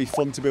it wouldn't be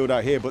fun to build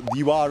out here, but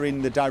you are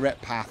in the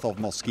direct path of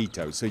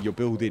mosquitoes, so you're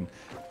building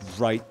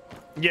right...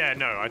 Yeah,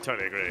 no, I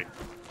totally agree.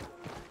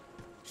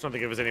 Just trying to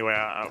think if there's any way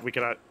we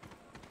could...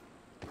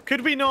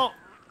 Could we not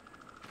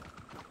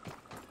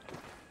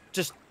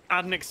just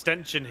add an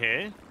extension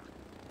here?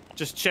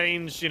 just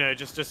change, you know,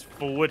 just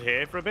forward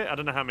here for a bit? I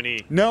don't know how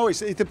many... No,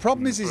 the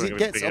problem is it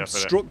gets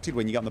obstructed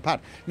when you get on the pad.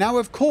 Now,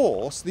 of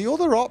course, the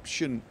other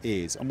option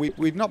is, and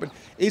we've not been,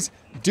 is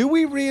do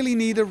we really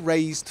need a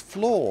raised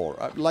floor?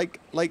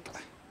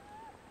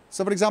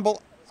 So for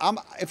example,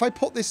 if I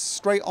put this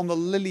straight on the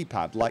lily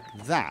pad like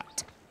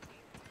that,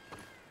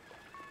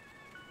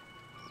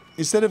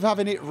 instead of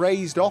having it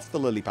raised off the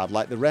lily pad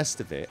like the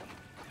rest of it,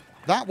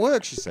 that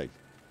works, you see.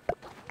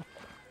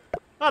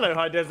 Hello,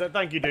 High Desert.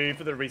 Thank you, dude,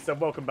 for the resub.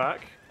 Welcome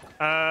back.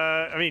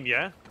 I mean,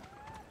 yeah.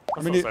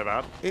 That's not so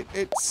bad.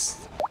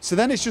 It's so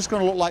then it's just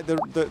going to look like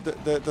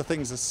the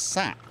things are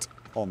sat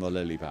on the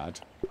lily pad.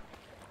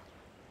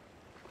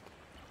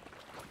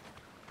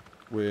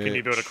 Which... Can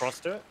you build across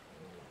to it?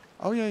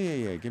 Oh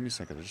yeah. Give me a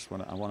second.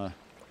 I want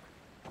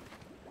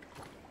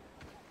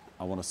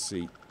to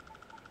see.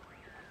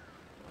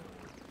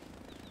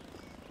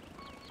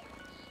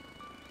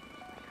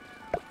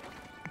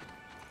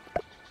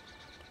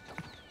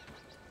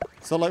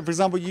 So, like, for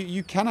example,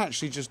 you can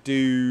actually just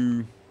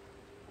do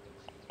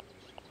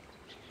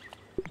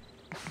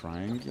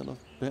triangular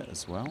bit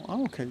as well.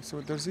 Oh, okay.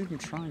 So there's even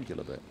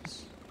triangular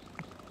bits.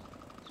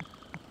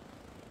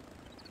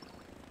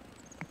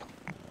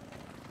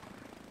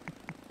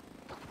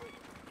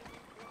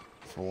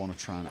 If I want to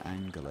try and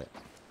angle it.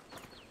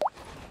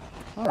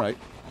 All right.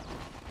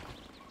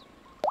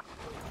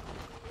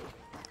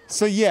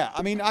 So yeah,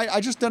 I mean, I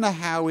just don't know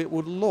how it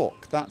would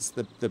look. That's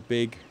the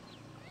big.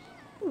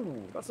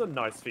 Ooh, that's a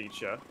nice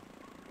feature.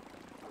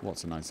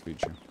 What's a nice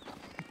feature?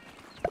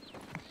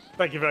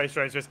 Thank you very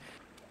strange.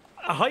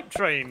 A hype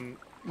train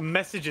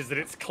messages that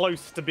it's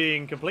close to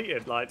being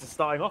completed, like just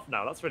starting off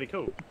now. That's really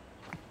cool.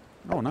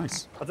 Oh,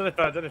 nice. I don't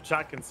know if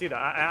chat can see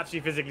that. It actually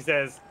physically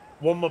says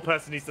one more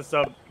person needs to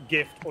sub,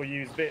 gift, or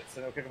use bits,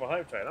 and it'll kick off a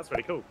hype train. That's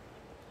really cool.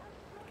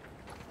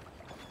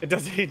 It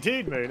does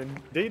indeed, Moon.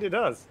 Indeed, it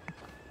does.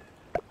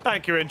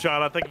 Thank you,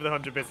 Inchala. Thank you for the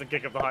 100 bits and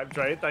kick off the hype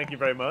train. Thank you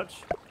very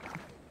much.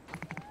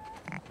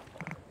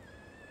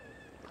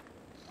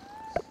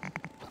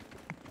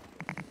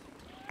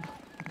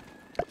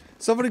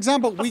 So, for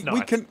example, we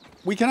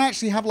can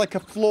actually have like a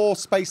floor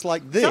space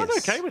like this. Yeah, I'm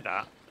okay with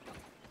that.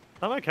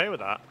 I'm okay with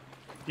that.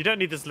 You don't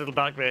need this little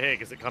back bit here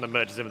because it kind of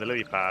merges in with the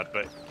lily pad,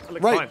 but it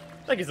looks fine.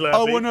 Thank you, Slurpee.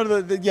 Oh, well, no,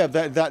 yeah,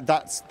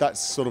 that's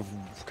sort of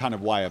kind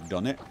of why I've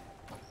done it.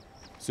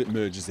 So it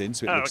merges in,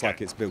 so it looks like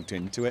it's built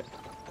into it.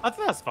 I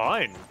think that's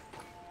fine.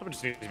 It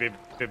just needs to be a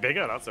bit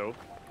bigger, that's all.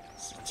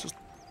 It's just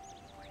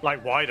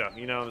like wider,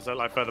 you know, so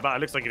like further back.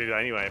 It looks like you do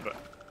that anyway, but.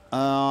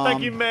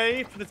 Thank you,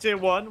 May, for the tier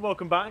 1.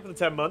 Welcome back for the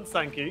 10 months.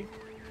 Thank you.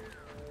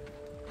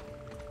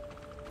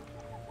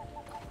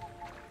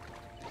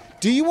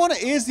 Do you want to...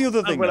 Here's the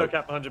other thing, though.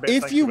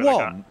 If you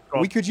want,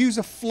 we could use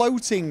a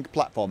floating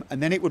platform,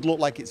 and then it would look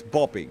like it's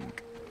bobbing.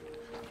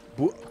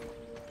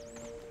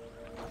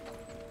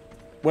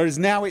 Whereas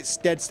now it's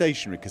dead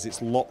stationary, because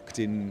it's locked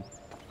in...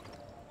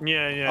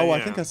 Yeah. Oh, I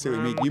think I see what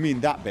you mean. You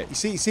mean that bit. You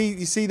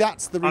see,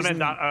 that's the reason... I meant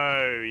that...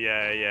 Oh,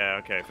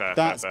 yeah. Okay, fair.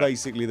 That's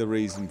basically the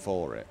reason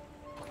for it.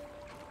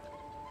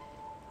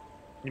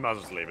 You might as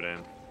well just leave it in.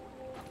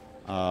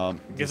 I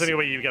guess the only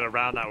way you get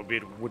around that would be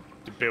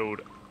to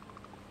build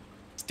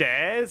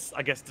stairs,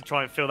 I guess, to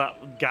try and fill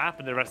that gap,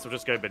 and the rest will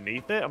just go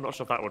beneath it. I'm not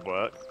sure if that would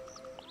work.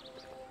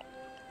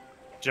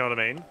 Do you know what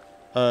I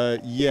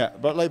mean? Yeah,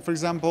 but like, for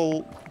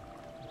example...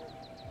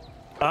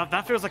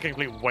 that feels like a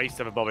complete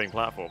waste of a bobbing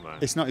platform, though.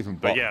 It's not even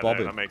bobbing.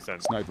 No, that makes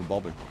sense. It's not even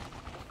bobbing.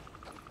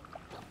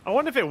 I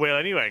wonder if it will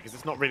anyway, because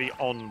it's not really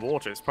on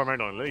water. It's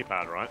primarily on a lily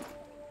pad, right?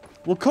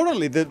 Well,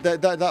 currently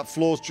that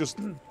floor's just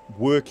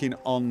working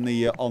on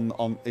the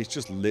on. It's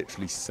just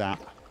literally sat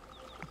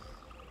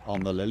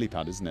on the lily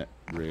pad, isn't it?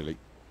 Really,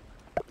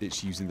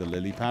 it's using the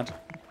lily pad.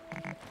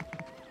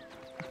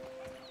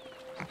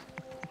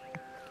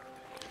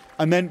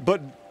 And then,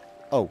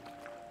 oh,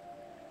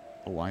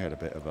 I had a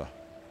bit of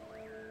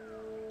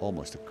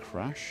almost a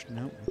crash.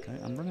 No, okay,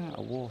 I'm running out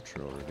of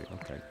water already.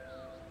 Okay.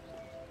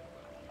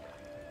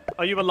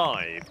 Are you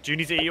alive? Do you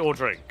need to eat or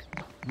drink?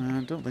 I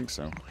don't think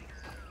so.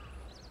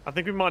 I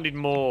think we might need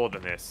more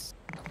than this.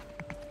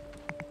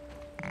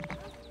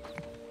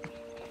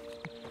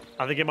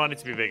 I think it might need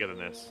to be bigger than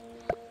this.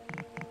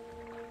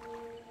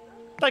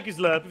 Thank you,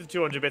 Slurp, for the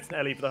 200 bits and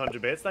Ellie for the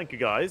 100 bits. Thank you,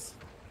 guys.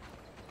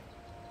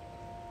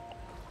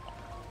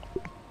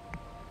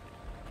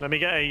 Let me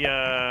get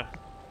a...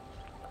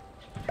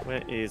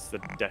 Where is the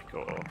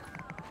decor?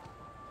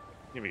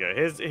 Here we go.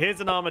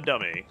 Here's an armor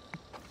dummy.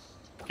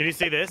 Can you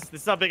see this?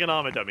 This is how big an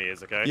armor dummy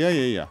is, okay?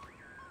 Yeah.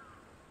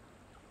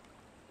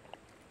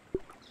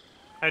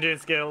 How you doing,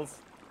 Skills?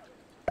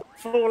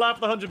 Fallout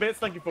for the 100 bits.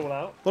 Thank you,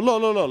 Fallout. But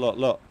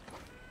look.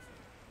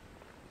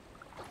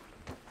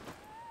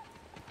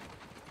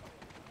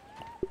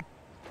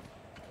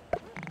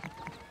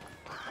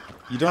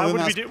 You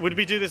don't would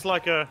we do this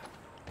like a...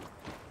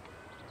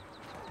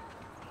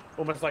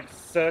 Almost like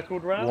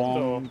circled round?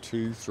 1,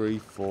 2, 3,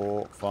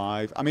 4,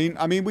 5. I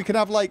mean, we could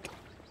have like...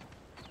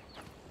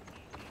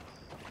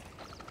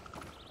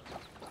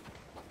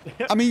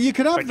 I mean, you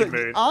could have...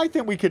 I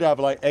think we could have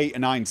like 8 or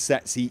 9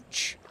 sets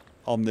each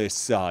on this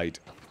side.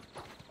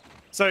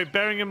 So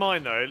bearing in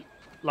mind though,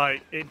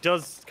 like it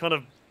does kind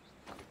of.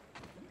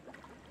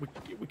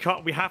 We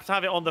can't. We have to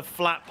have it on the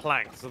flat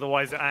planks,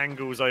 otherwise it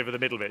angles over the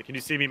middle of it. Can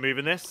you see me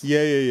moving this?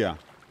 Yeah.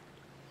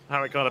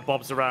 How it kind of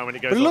bobs around when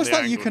it goes. But it on looks the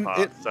like you can.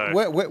 Part, so.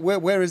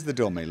 Where is the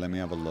dummy? Let me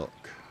have a look.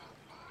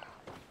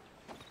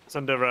 It's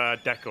under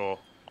decor.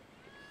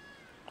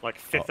 Like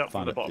fifth up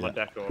from the bottom of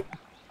decor.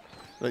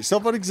 Right. So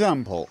for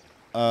example,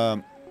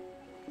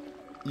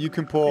 you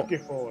can put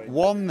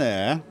one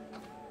there.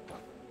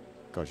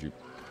 Gosh, you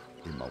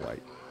in my way.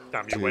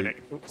 Damn you,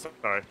 Winnick. Oops,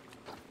 sorry.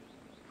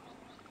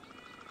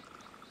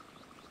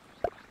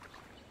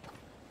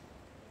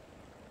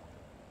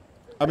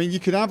 I mean, you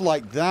can have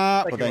like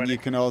that, but then you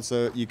can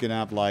also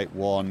have like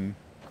one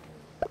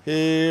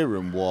here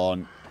and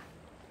one.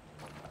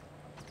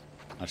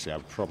 Actually, I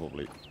would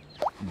probably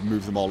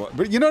move them all.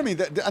 But you know what I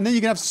mean? And then you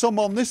can have some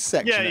on this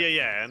section.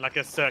 Yeah, and like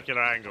a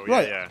circular angle.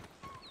 Right.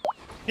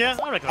 Yeah,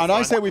 I reckon. And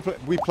I say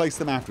we place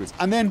them afterwards.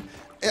 And then,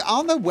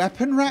 aren't there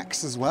weapon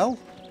racks as well?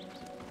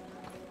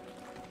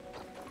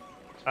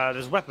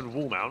 There's weapon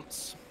wall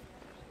mounts.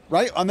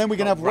 Right, and then we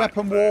can have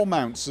weapon wall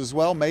mounts as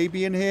well,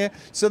 maybe in here.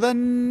 So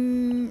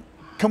then,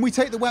 can we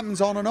take the weapons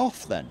on and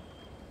off then?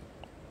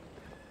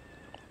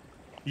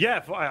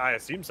 Yeah, I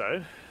assume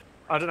so.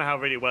 I don't know how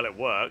really well it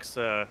works.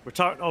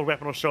 Retire an old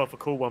weapon will show off a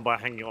cool one by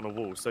hanging it on a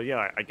wall. So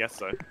yeah, I guess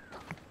so.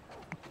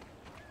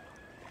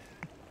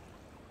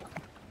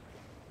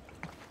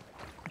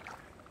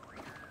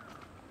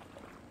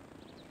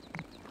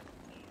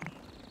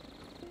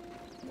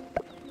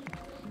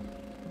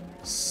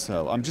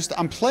 So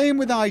I'm playing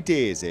with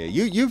ideas here.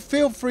 You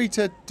feel free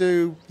to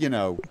do, you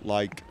know,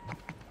 like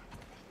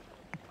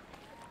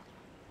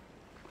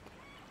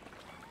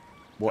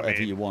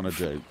whatever you want to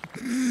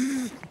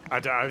do. I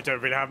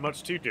don't really have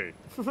much to do.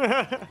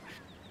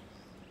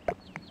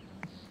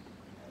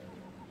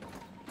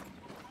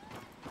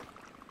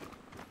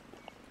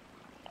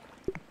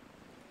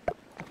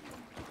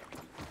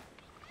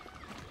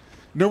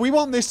 No, we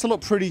want this to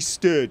look pretty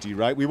sturdy,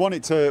 right? We want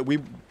it to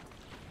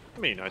I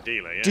mean,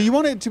 ideally, yeah. Do you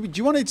want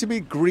it to be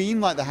green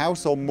like the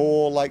house, or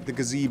more like the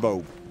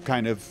gazebo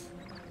kind of?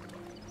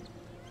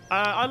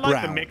 I like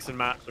brown? the mix and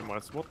match and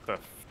ones. What the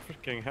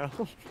freaking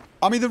hell?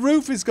 I mean, the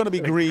roof is going to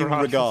be green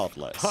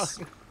regardless.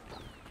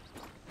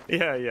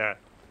 Yeah.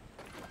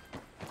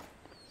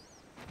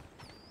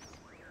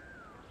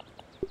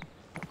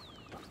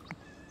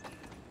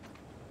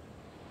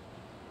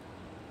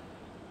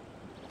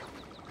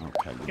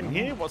 Okay. You can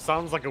hear what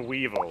sounds like a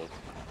weevil.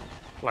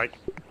 Like.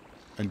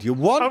 And you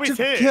want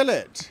to kill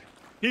it?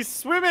 He's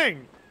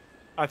swimming,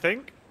 I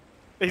think.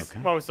 He's,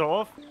 well,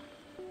 sort of.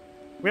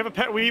 We have a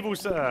pet weevil,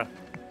 sir.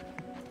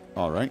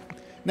 All right.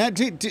 Now,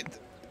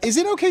 is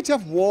it okay to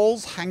have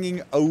walls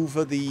hanging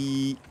over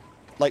the,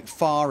 like,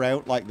 far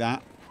out like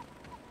that?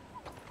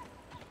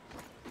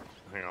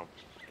 Hang on.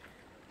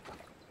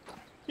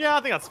 Yeah,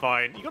 I think that's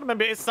fine. You got to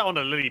remember, it's sat on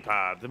a lily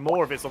pad. The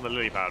more of it's on the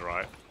lily pad,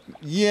 right?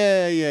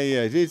 Yeah.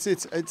 It's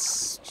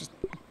just.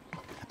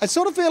 I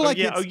sort of feel like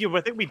I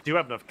think we do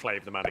have enough clay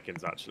for the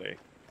mannequins, actually.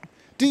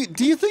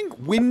 Do you think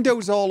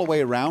windows all the way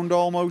around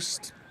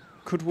almost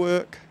could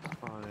work?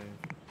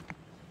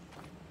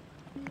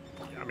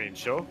 I mean,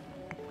 sure.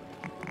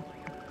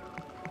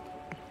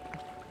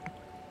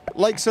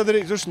 Like, so that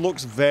it just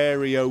looks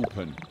very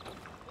open.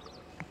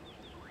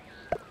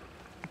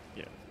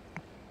 Yeah.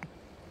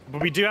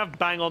 But we do have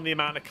bang on the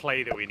amount of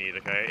clay that we need,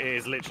 okay? It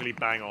is literally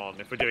bang on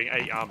if we're doing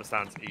 8 armor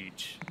stands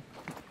each.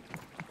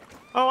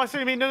 Oh, I see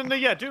what you mean. No,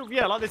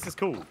 yeah, like this is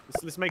cool.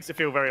 This makes it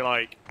feel very,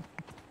 like,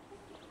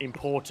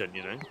 important,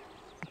 you know?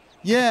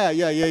 Yeah.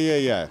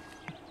 I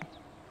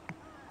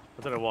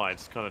don't know why, it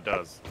just kind of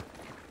does.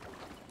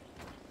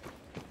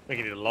 I think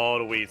you need a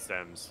lot of weed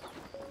stems.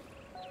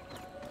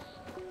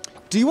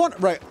 Do you want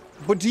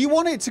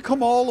it to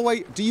come all the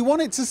way? Do you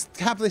want it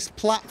to have this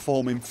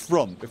platform in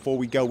front before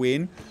we go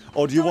in,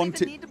 or do you want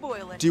it?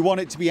 Do you want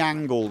it to be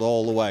angled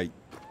all the way?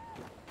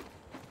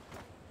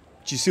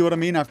 Do you see what I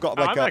mean? I've got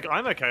like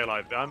I'm okay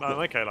like I'm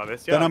okay like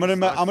this. Yeah. Then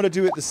I'm gonna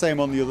do it the same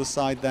on the other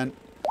side then,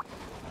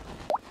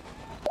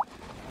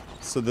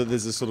 so that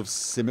there's a sort of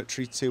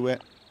symmetry to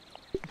it.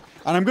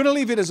 And I'm gonna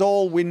leave it as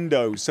all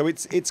windows, so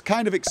it's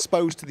kind of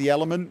exposed to the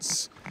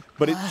elements,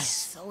 but it's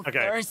so okay.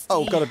 Thirsty.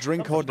 Oh, got to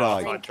drink or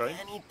die. Drink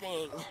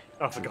anything.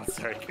 Oh, for God's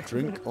sake.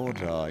 Drink or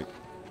die.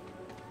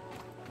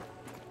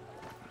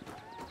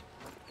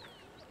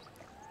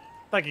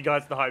 Thank you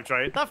guys for the hype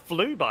train. That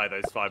flew by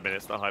those 5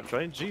 minutes, the hype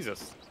train.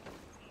 Jesus.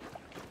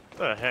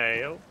 The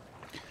hell?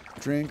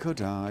 Drink or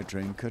die,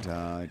 drink or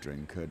die,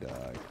 drink or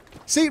die.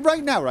 See,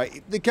 right now,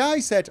 right, the guy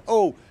said,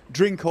 oh,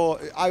 drink or...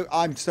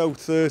 I'm so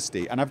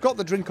thirsty, and I've got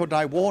the drink or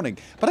die warning,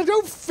 but I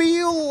don't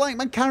feel like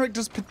my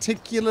character's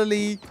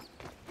particularly...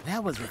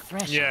 That was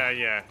refreshing.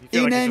 Yeah. You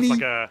feel like it's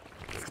just like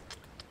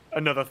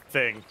another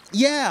thing.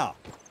 Yeah.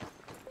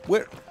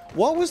 What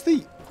was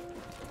the...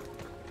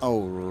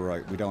 Oh,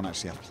 right, we don't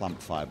actually have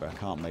plant fibre. I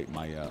can't make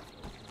my...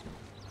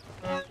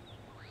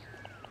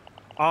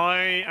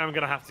 I am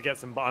gonna have to get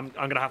some. I'm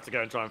gonna have to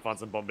go and try and find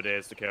some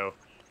bombardiers to kill.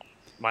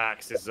 My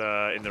axe is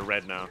in the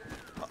red now.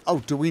 Oh,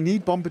 do we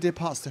need bombardier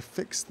parts to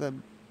fix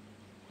them?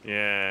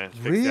 Yeah.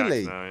 fix the Really?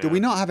 axe now, Do yeah. we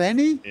not have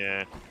any?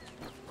 Yeah.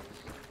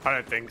 I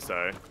don't think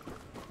so.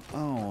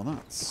 Oh,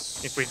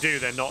 that's... If we do,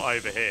 they're not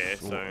over here,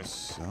 so... Sort of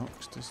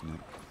sucks, doesn't it?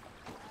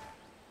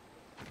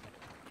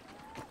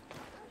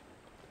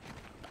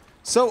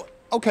 So,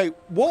 okay,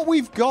 what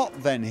we've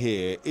got then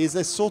here is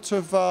a sort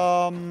of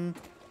a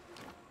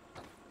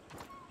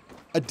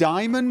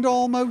diamond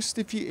almost.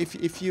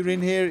 If you're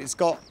in here, it's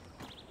got.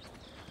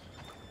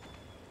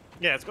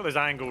 Yeah, it's got those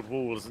angled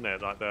walls, isn't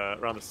it? Like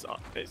around the side.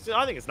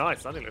 I think it's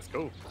nice. I think it looks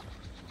cool.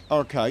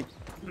 Okay.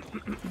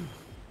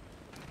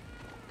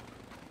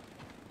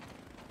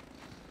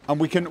 And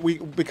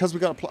because we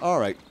got all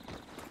right.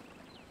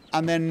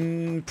 And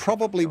then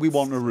probably we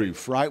want a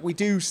roof, right? We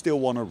do still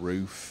want a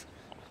roof.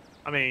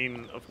 I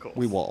mean, of course.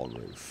 We want a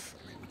roof.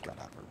 I mean, we've got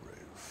to have a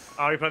roof.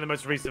 Are we playing the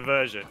most recent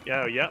version?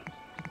 Yeah, yep.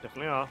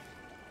 Definitely are.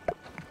 I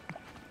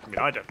mean,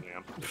 I definitely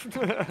am.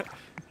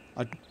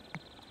 I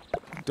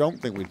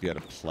don't think we'd be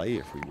able to play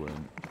if we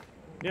weren't.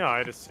 Yeah,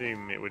 I'd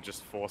assume it would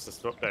just force us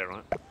to update,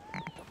 right?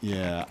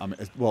 Yeah, I mean,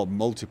 well,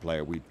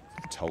 multiplayer, we'd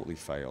totally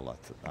fail,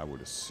 I would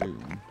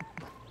assume.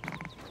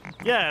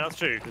 Yeah, that's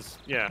true, because,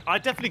 yeah. I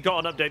definitely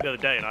got an update the other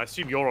day, and I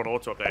assume you're on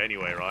auto-update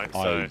anyway, right?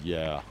 So...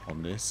 Yeah,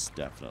 on this,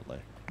 definitely.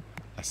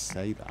 I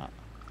say that.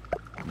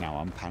 Now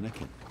I'm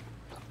panicking.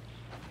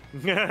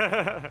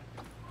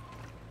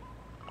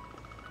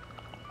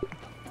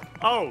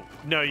 Oh,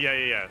 no,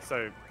 yeah.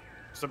 So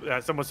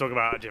someone's talking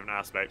about a different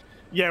aspect.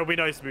 Yeah, we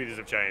know smoothies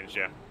have changed,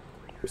 yeah.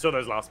 We saw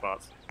those last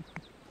parts.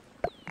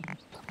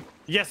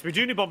 Yes, we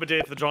do need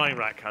bombardier for the drying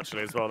rack,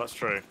 actually, as well. That's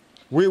true.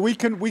 We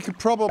could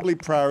probably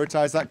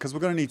prioritize that, because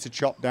we're going to need to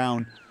chop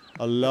down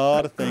a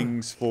lot of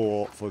things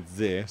for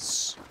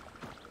this.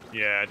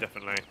 Yeah,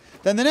 definitely.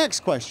 Then the next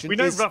question we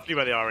know roughly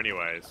where they are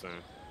anyway, so...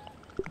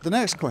 The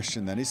next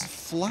question, then, is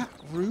flat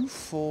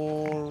roof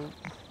or...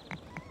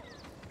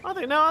 I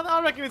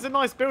reckon it's a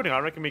nice building. I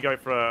reckon we go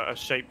for a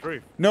shaped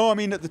roof. No, I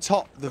mean at the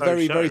top, the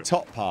very show.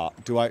 top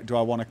part. Do I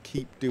want to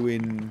keep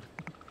doing...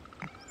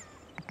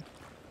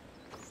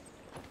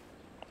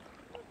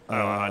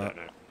 I don't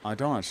know. I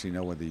don't actually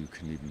know whether you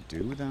can even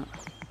do that.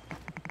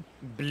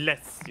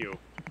 Bless you.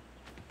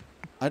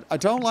 I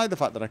don't like the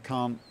fact that I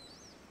can't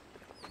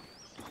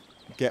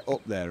get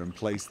up there and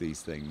place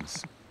these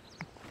things.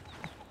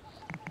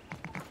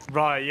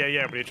 Right,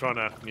 yeah, but you're trying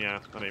to... Yeah,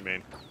 I know what you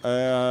mean.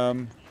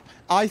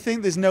 I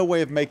think there's no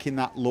way of making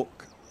that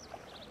look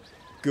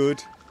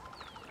good.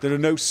 There are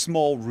no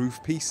small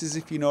roof pieces,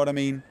 if you know what I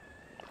mean.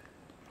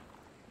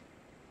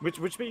 Which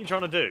bit are you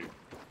trying to do?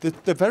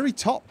 The very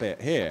top bit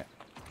here.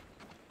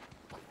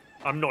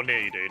 I'm not near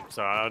you, dude,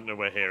 so I don't know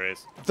where here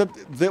is.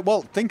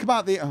 Well, think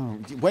about the...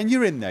 when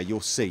you're in there, you'll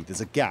see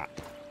there's a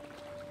gap.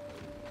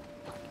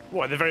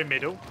 What, in the very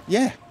middle?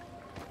 Yeah.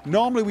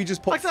 Normally we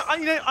just put...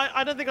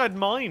 I don't think I'd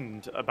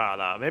mind about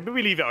that. Maybe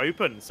we leave it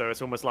open, so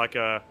it's almost like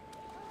a...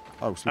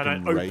 Oh, so we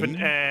an can open rain?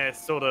 air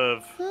sort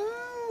of...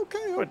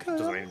 Okay. Well, it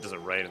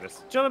doesn't rain in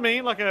this. Do you know what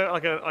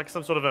I mean? Like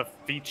some sort of a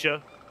feature.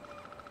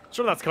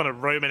 Sure, that's kind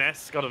of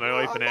Romanesque. I don't know,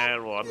 open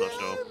air, or I'm not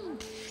sure.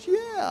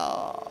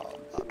 Yeah,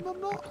 I'm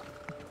not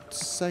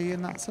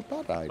saying that's a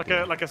bad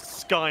idea. Like a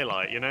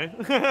skylight, you know?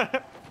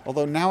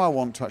 Although now I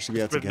want to actually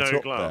be able to With get no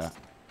up glass. there.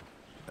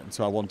 And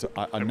so I want to...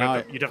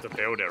 You'd have to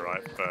build it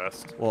right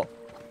first. Well,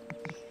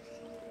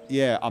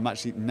 yeah,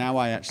 now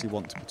I actually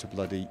want to put a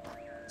bloody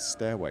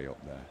stairway up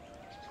there.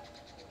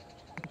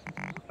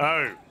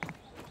 Oh.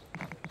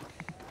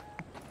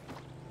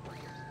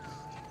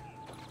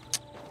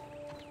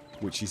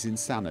 Which is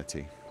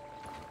insanity.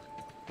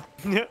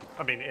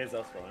 I mean, it is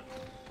us, right?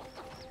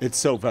 It's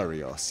so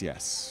very us,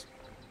 yes.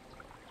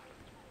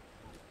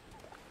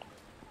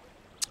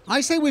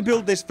 I say we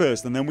build this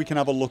first, and then we can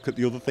have a look at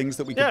the other things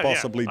that we could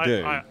possibly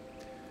do.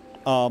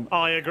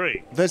 I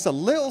agree. There's a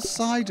little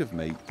side of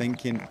me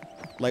thinking,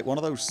 like one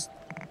of those...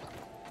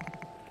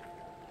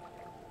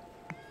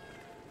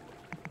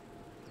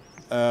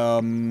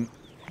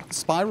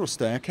 spiral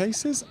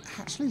staircases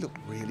actually look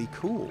really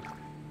cool.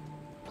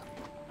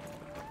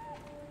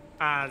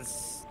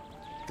 As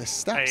the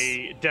steps.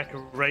 A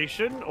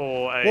decoration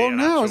or a... Well,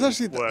 no, I was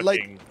actually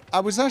working...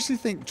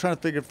 trying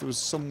to figure if there was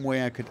some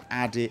way I could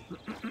add it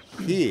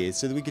here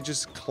so that we could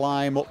just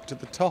climb up to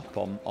the top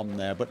on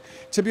there. But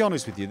to be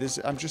honest with you,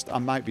 I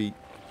might be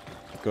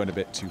going a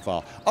bit too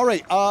far. All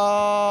right,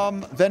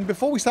 then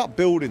before we start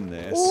building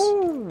this...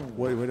 Ooh.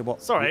 Wait,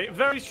 what? Sorry,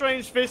 Very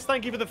Strange Fist,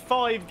 thank you for the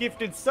 5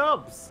 gifted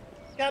subs.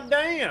 God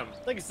damn.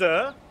 Thank you,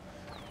 sir.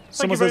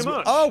 Thank you very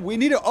much. Oh, we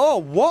need a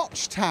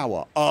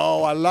watchtower.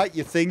 Oh, I like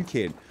your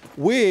thinking.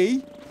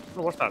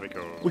 What's that be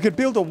cool? We could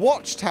build a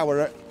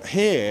watchtower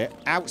here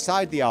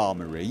outside the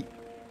armory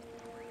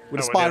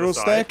with a spiral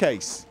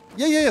staircase.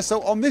 Yeah.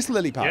 So on this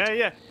lily pad.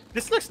 Yeah.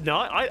 This looks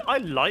nice. I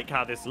like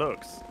how this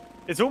looks.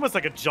 It's almost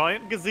like a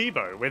giant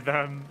gazebo with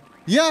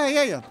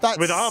Yeah. That's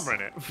with armor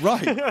in it.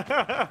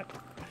 Right.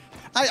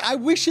 I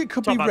wish it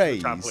could be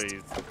raised. Chat,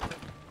 please.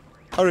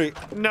 All right.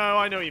 No,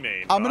 I know what you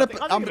mean. I think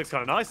it looks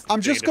kind of nice.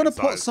 I'm just going to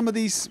put some of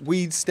these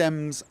weed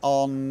stems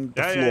on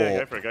the floor.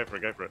 Yeah, go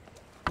for it.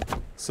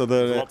 So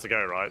There's a that lot to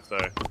go, right? So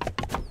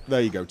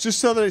there you go. Just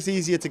so that it's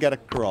easier to get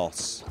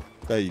across.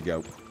 There you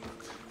go.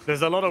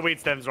 there's a lot of weed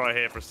stems right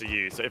here for us to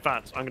use. So in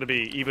fact, I'm going to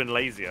be even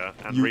lazier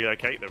and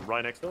relocate them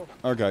right next door.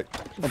 Okay.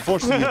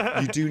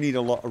 Unfortunately, you do need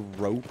a lot of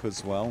rope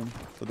as well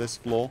for this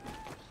floor.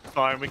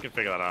 Fine, we can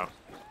figure that out.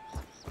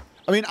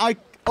 I mean,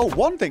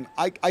 one thing.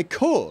 I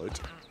could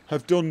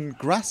have done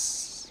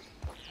grass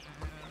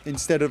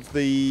instead of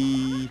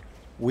the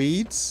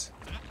weeds.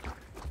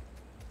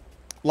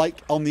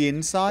 Like, on the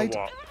inside. For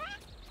what?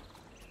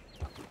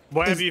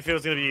 Whatever you feel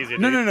is going to be easier.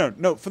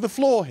 No. For the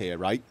floor here,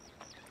 right?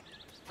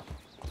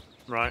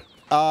 Right.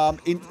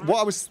 What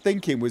I was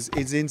thinking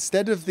is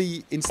instead of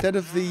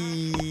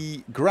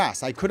the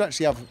grass, I could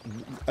actually have.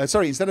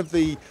 Instead of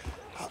the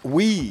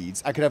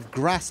weeds, I could have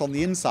grass on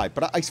the inside.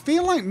 But I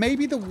feel like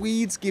maybe the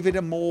weeds give it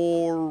a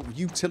more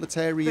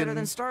utilitarian, Better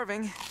than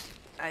starving,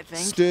 I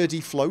think.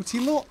 sturdy,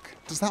 floaty look.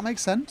 Does that make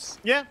sense?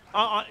 Yeah,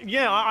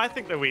 I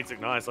think the weeds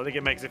look nice. I think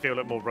it makes it feel a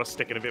bit more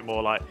rustic and a bit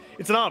more like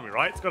it's an army,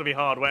 right? It's got to be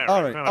hard wearing.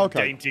 All right, We can't have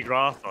okay. dainty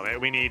grass on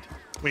it. We need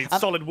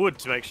solid wood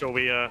to make sure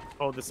we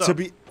hold this up.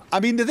 I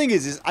mean, the thing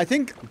is I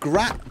think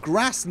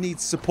grass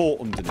needs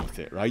support underneath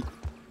it, right?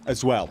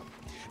 As well.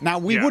 Now,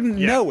 we wouldn't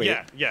know it.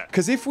 Yeah.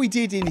 Because if we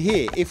did in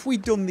here, if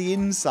we'd done the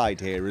inside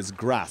here as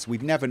grass,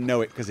 we'd never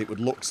know it because it would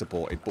look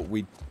supported, but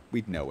we'd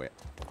know it.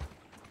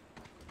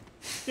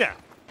 Yeah.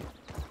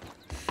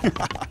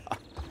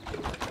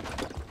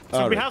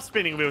 So we have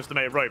spinning wheels to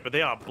make rope, but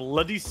they are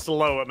bloody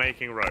slow at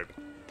making rope.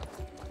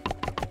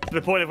 To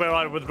the point of where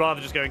I would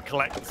rather just go and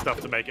collect the stuff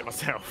to make it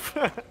myself.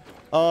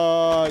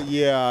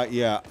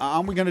 Yeah.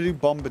 Aren't we going to do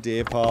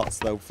bombardier parts,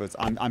 though, first?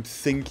 I'm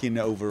thinking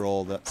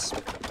overall that's...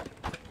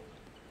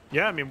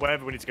 Yeah, I mean,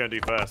 whatever we need to go and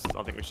do first,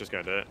 I think we should just go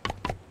and do it.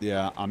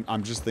 Yeah,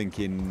 I'm just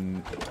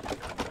thinking...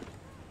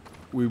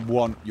 We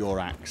want your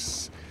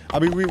axe. I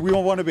mean, we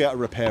want to be able to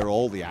repair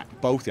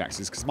both the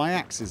axes, because my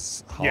axe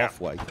is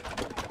halfway.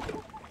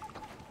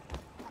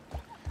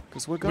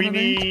 Because we're going to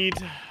need...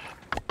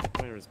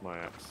 Where is my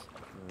axe?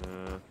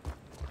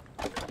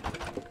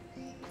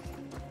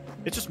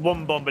 It's just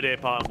one bombardier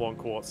part and one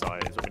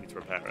quartzite is what we need to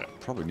repair it.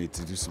 Probably need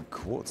to do some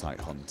quartzite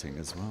hunting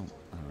as well.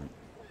 All right.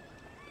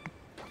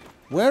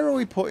 Where are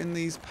we putting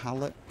these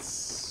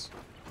pallets?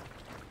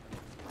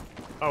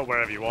 Oh,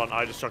 wherever you want.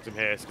 I just chucked them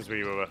here because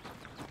we were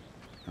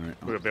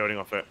building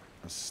off it.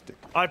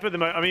 I put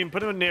them. I mean,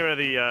 put them nearer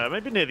the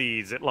maybe near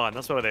the zip line.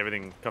 That's where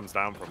everything comes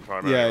down from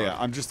primarily. Yeah.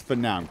 I'm just for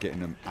now getting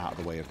them out of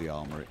the way of the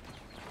armory.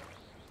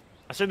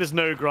 I assume there's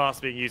no grass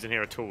being used in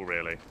here at all,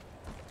 really.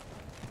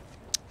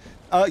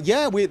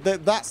 Yeah,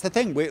 that's the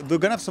thing. We're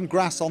going to have some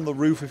grass on the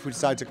roof if we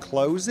decide to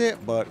close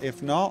it, but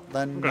if not,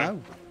 then no.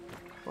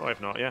 Well,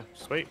 if not, yeah,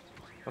 sweet.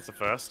 That's the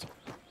first.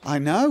 I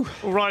know.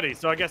 Alrighty,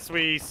 so I guess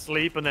we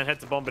sleep and then head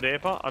to Bombardier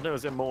Part. I know,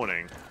 is it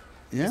morning?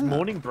 Yeah. Is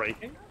morning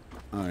breaking?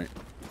 Alright.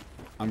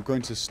 I'm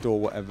going to store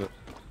whatever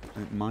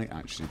it might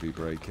actually be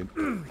breaking.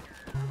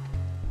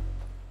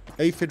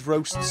 Aphid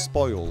roast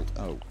spoiled.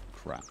 Oh,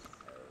 crap.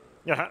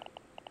 Yeah.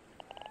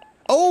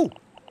 Oh!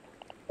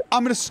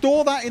 I'm going to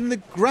store that in the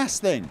grass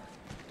thing.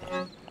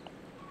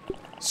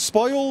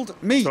 Spoiled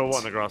meat. So what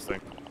in the grass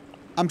thing?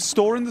 I'm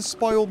storing the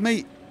spoiled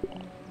meat.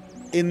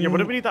 Yeah, what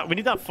do we need that? We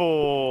need that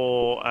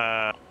for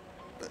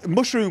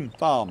mushroom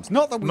farms.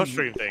 Not that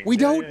mushroom things. We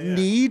don't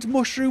need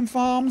mushroom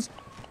farms,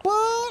 but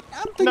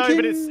I'm thinking. No,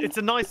 but it's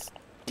a nice.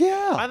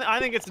 Yeah. I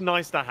think it's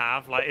nice to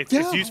have. Like it's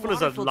useful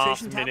as a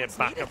last-minute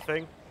backup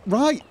thing.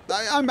 Right.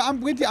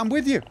 I'm with you. I'm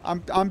with you.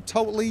 I'm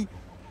totally.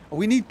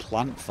 We need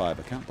plant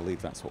fiber. I can't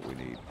believe that's what we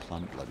need.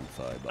 Plant bloody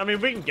fiber. I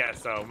mean, we can get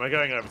some. We're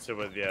going over to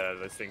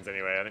those things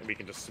anyway. I think we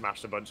can just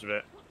smash a bunch of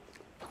it.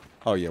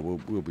 Oh yeah,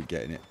 we'll be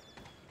getting it.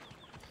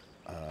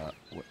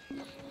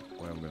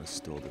 Where I'm going to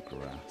store the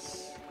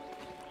grass.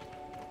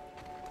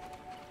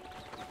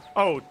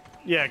 Oh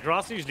yeah,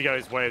 grass usually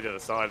goes way to the other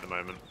side at the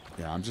moment.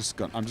 Yeah, I'm just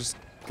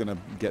gonna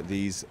get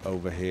these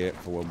over here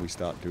for when we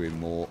start doing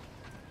more.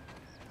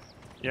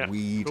 Yeah.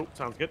 Weed. Cool.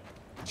 Sounds good.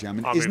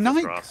 Jamming. I'll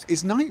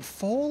Is night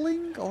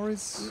falling or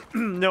is?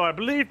 No, I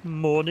believe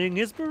morning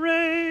is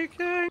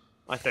breaking.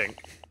 I think.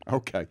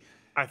 Okay.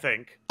 I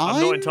think.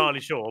 I'm not entirely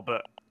sure,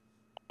 but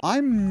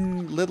I'm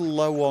a little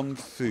low on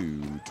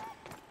food.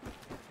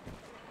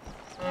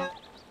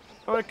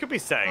 Oh, it could be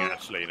setting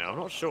actually. No, I'm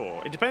not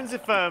sure. It depends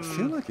if I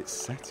feel like it's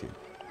setting.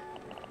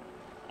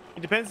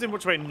 It depends in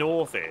which way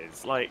north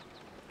is. Like,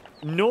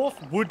 north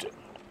would,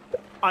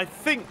 I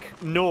think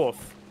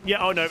north.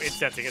 Yeah. Oh no, it's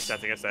setting. It's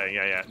setting. It's setting.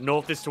 Yeah.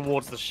 North is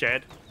towards the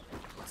shed,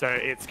 so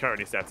it's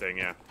currently setting.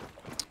 Yeah.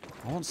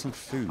 I want some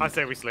food. I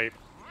say we sleep.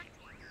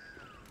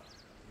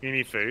 You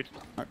need food.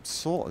 I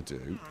sort of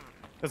do.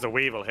 There's a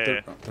weevil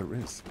here. There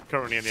is.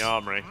 Currently in the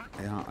armory.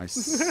 Yeah, I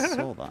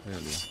saw that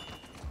earlier.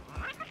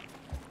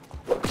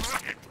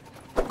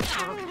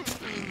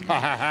 Ha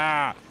ha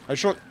ha! I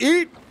shall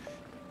eat!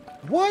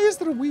 Why is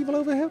there a weevil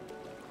over here?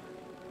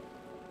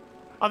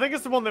 I think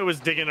it's the one that was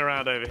digging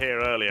around over here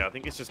earlier. I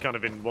think it's just kind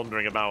of been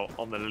wandering about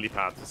on the lily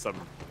pad for some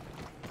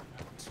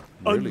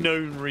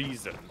unknown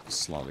reason.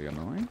 Slightly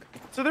annoying.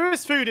 So there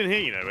is food in here,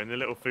 you know, in the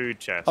little food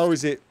chest. Oh,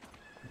 is it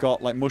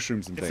got like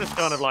mushrooms and It's things. just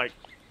kind of like,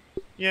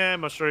 yeah,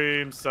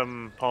 mushrooms,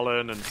 some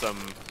pollen, and some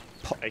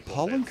acorn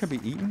pollen bits. can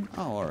be eaten?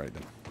 Oh, alright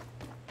then.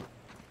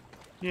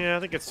 Yeah, I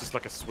think it's just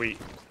like a sweet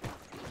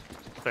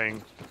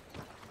thing.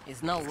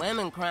 It's no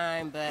lemon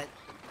crime, but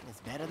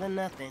it's better than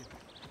nothing.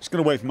 Just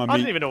gonna wait for my I meat.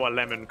 don't even know what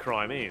lemon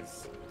crime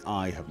is.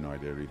 I have no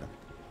idea either.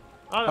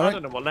 I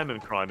don't know what lemon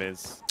crime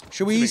is.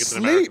 Shall I we think it's an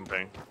American sleep?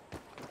 thing.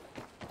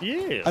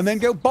 Yes. And then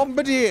go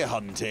bombardier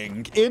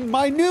hunting in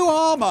my new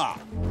armor.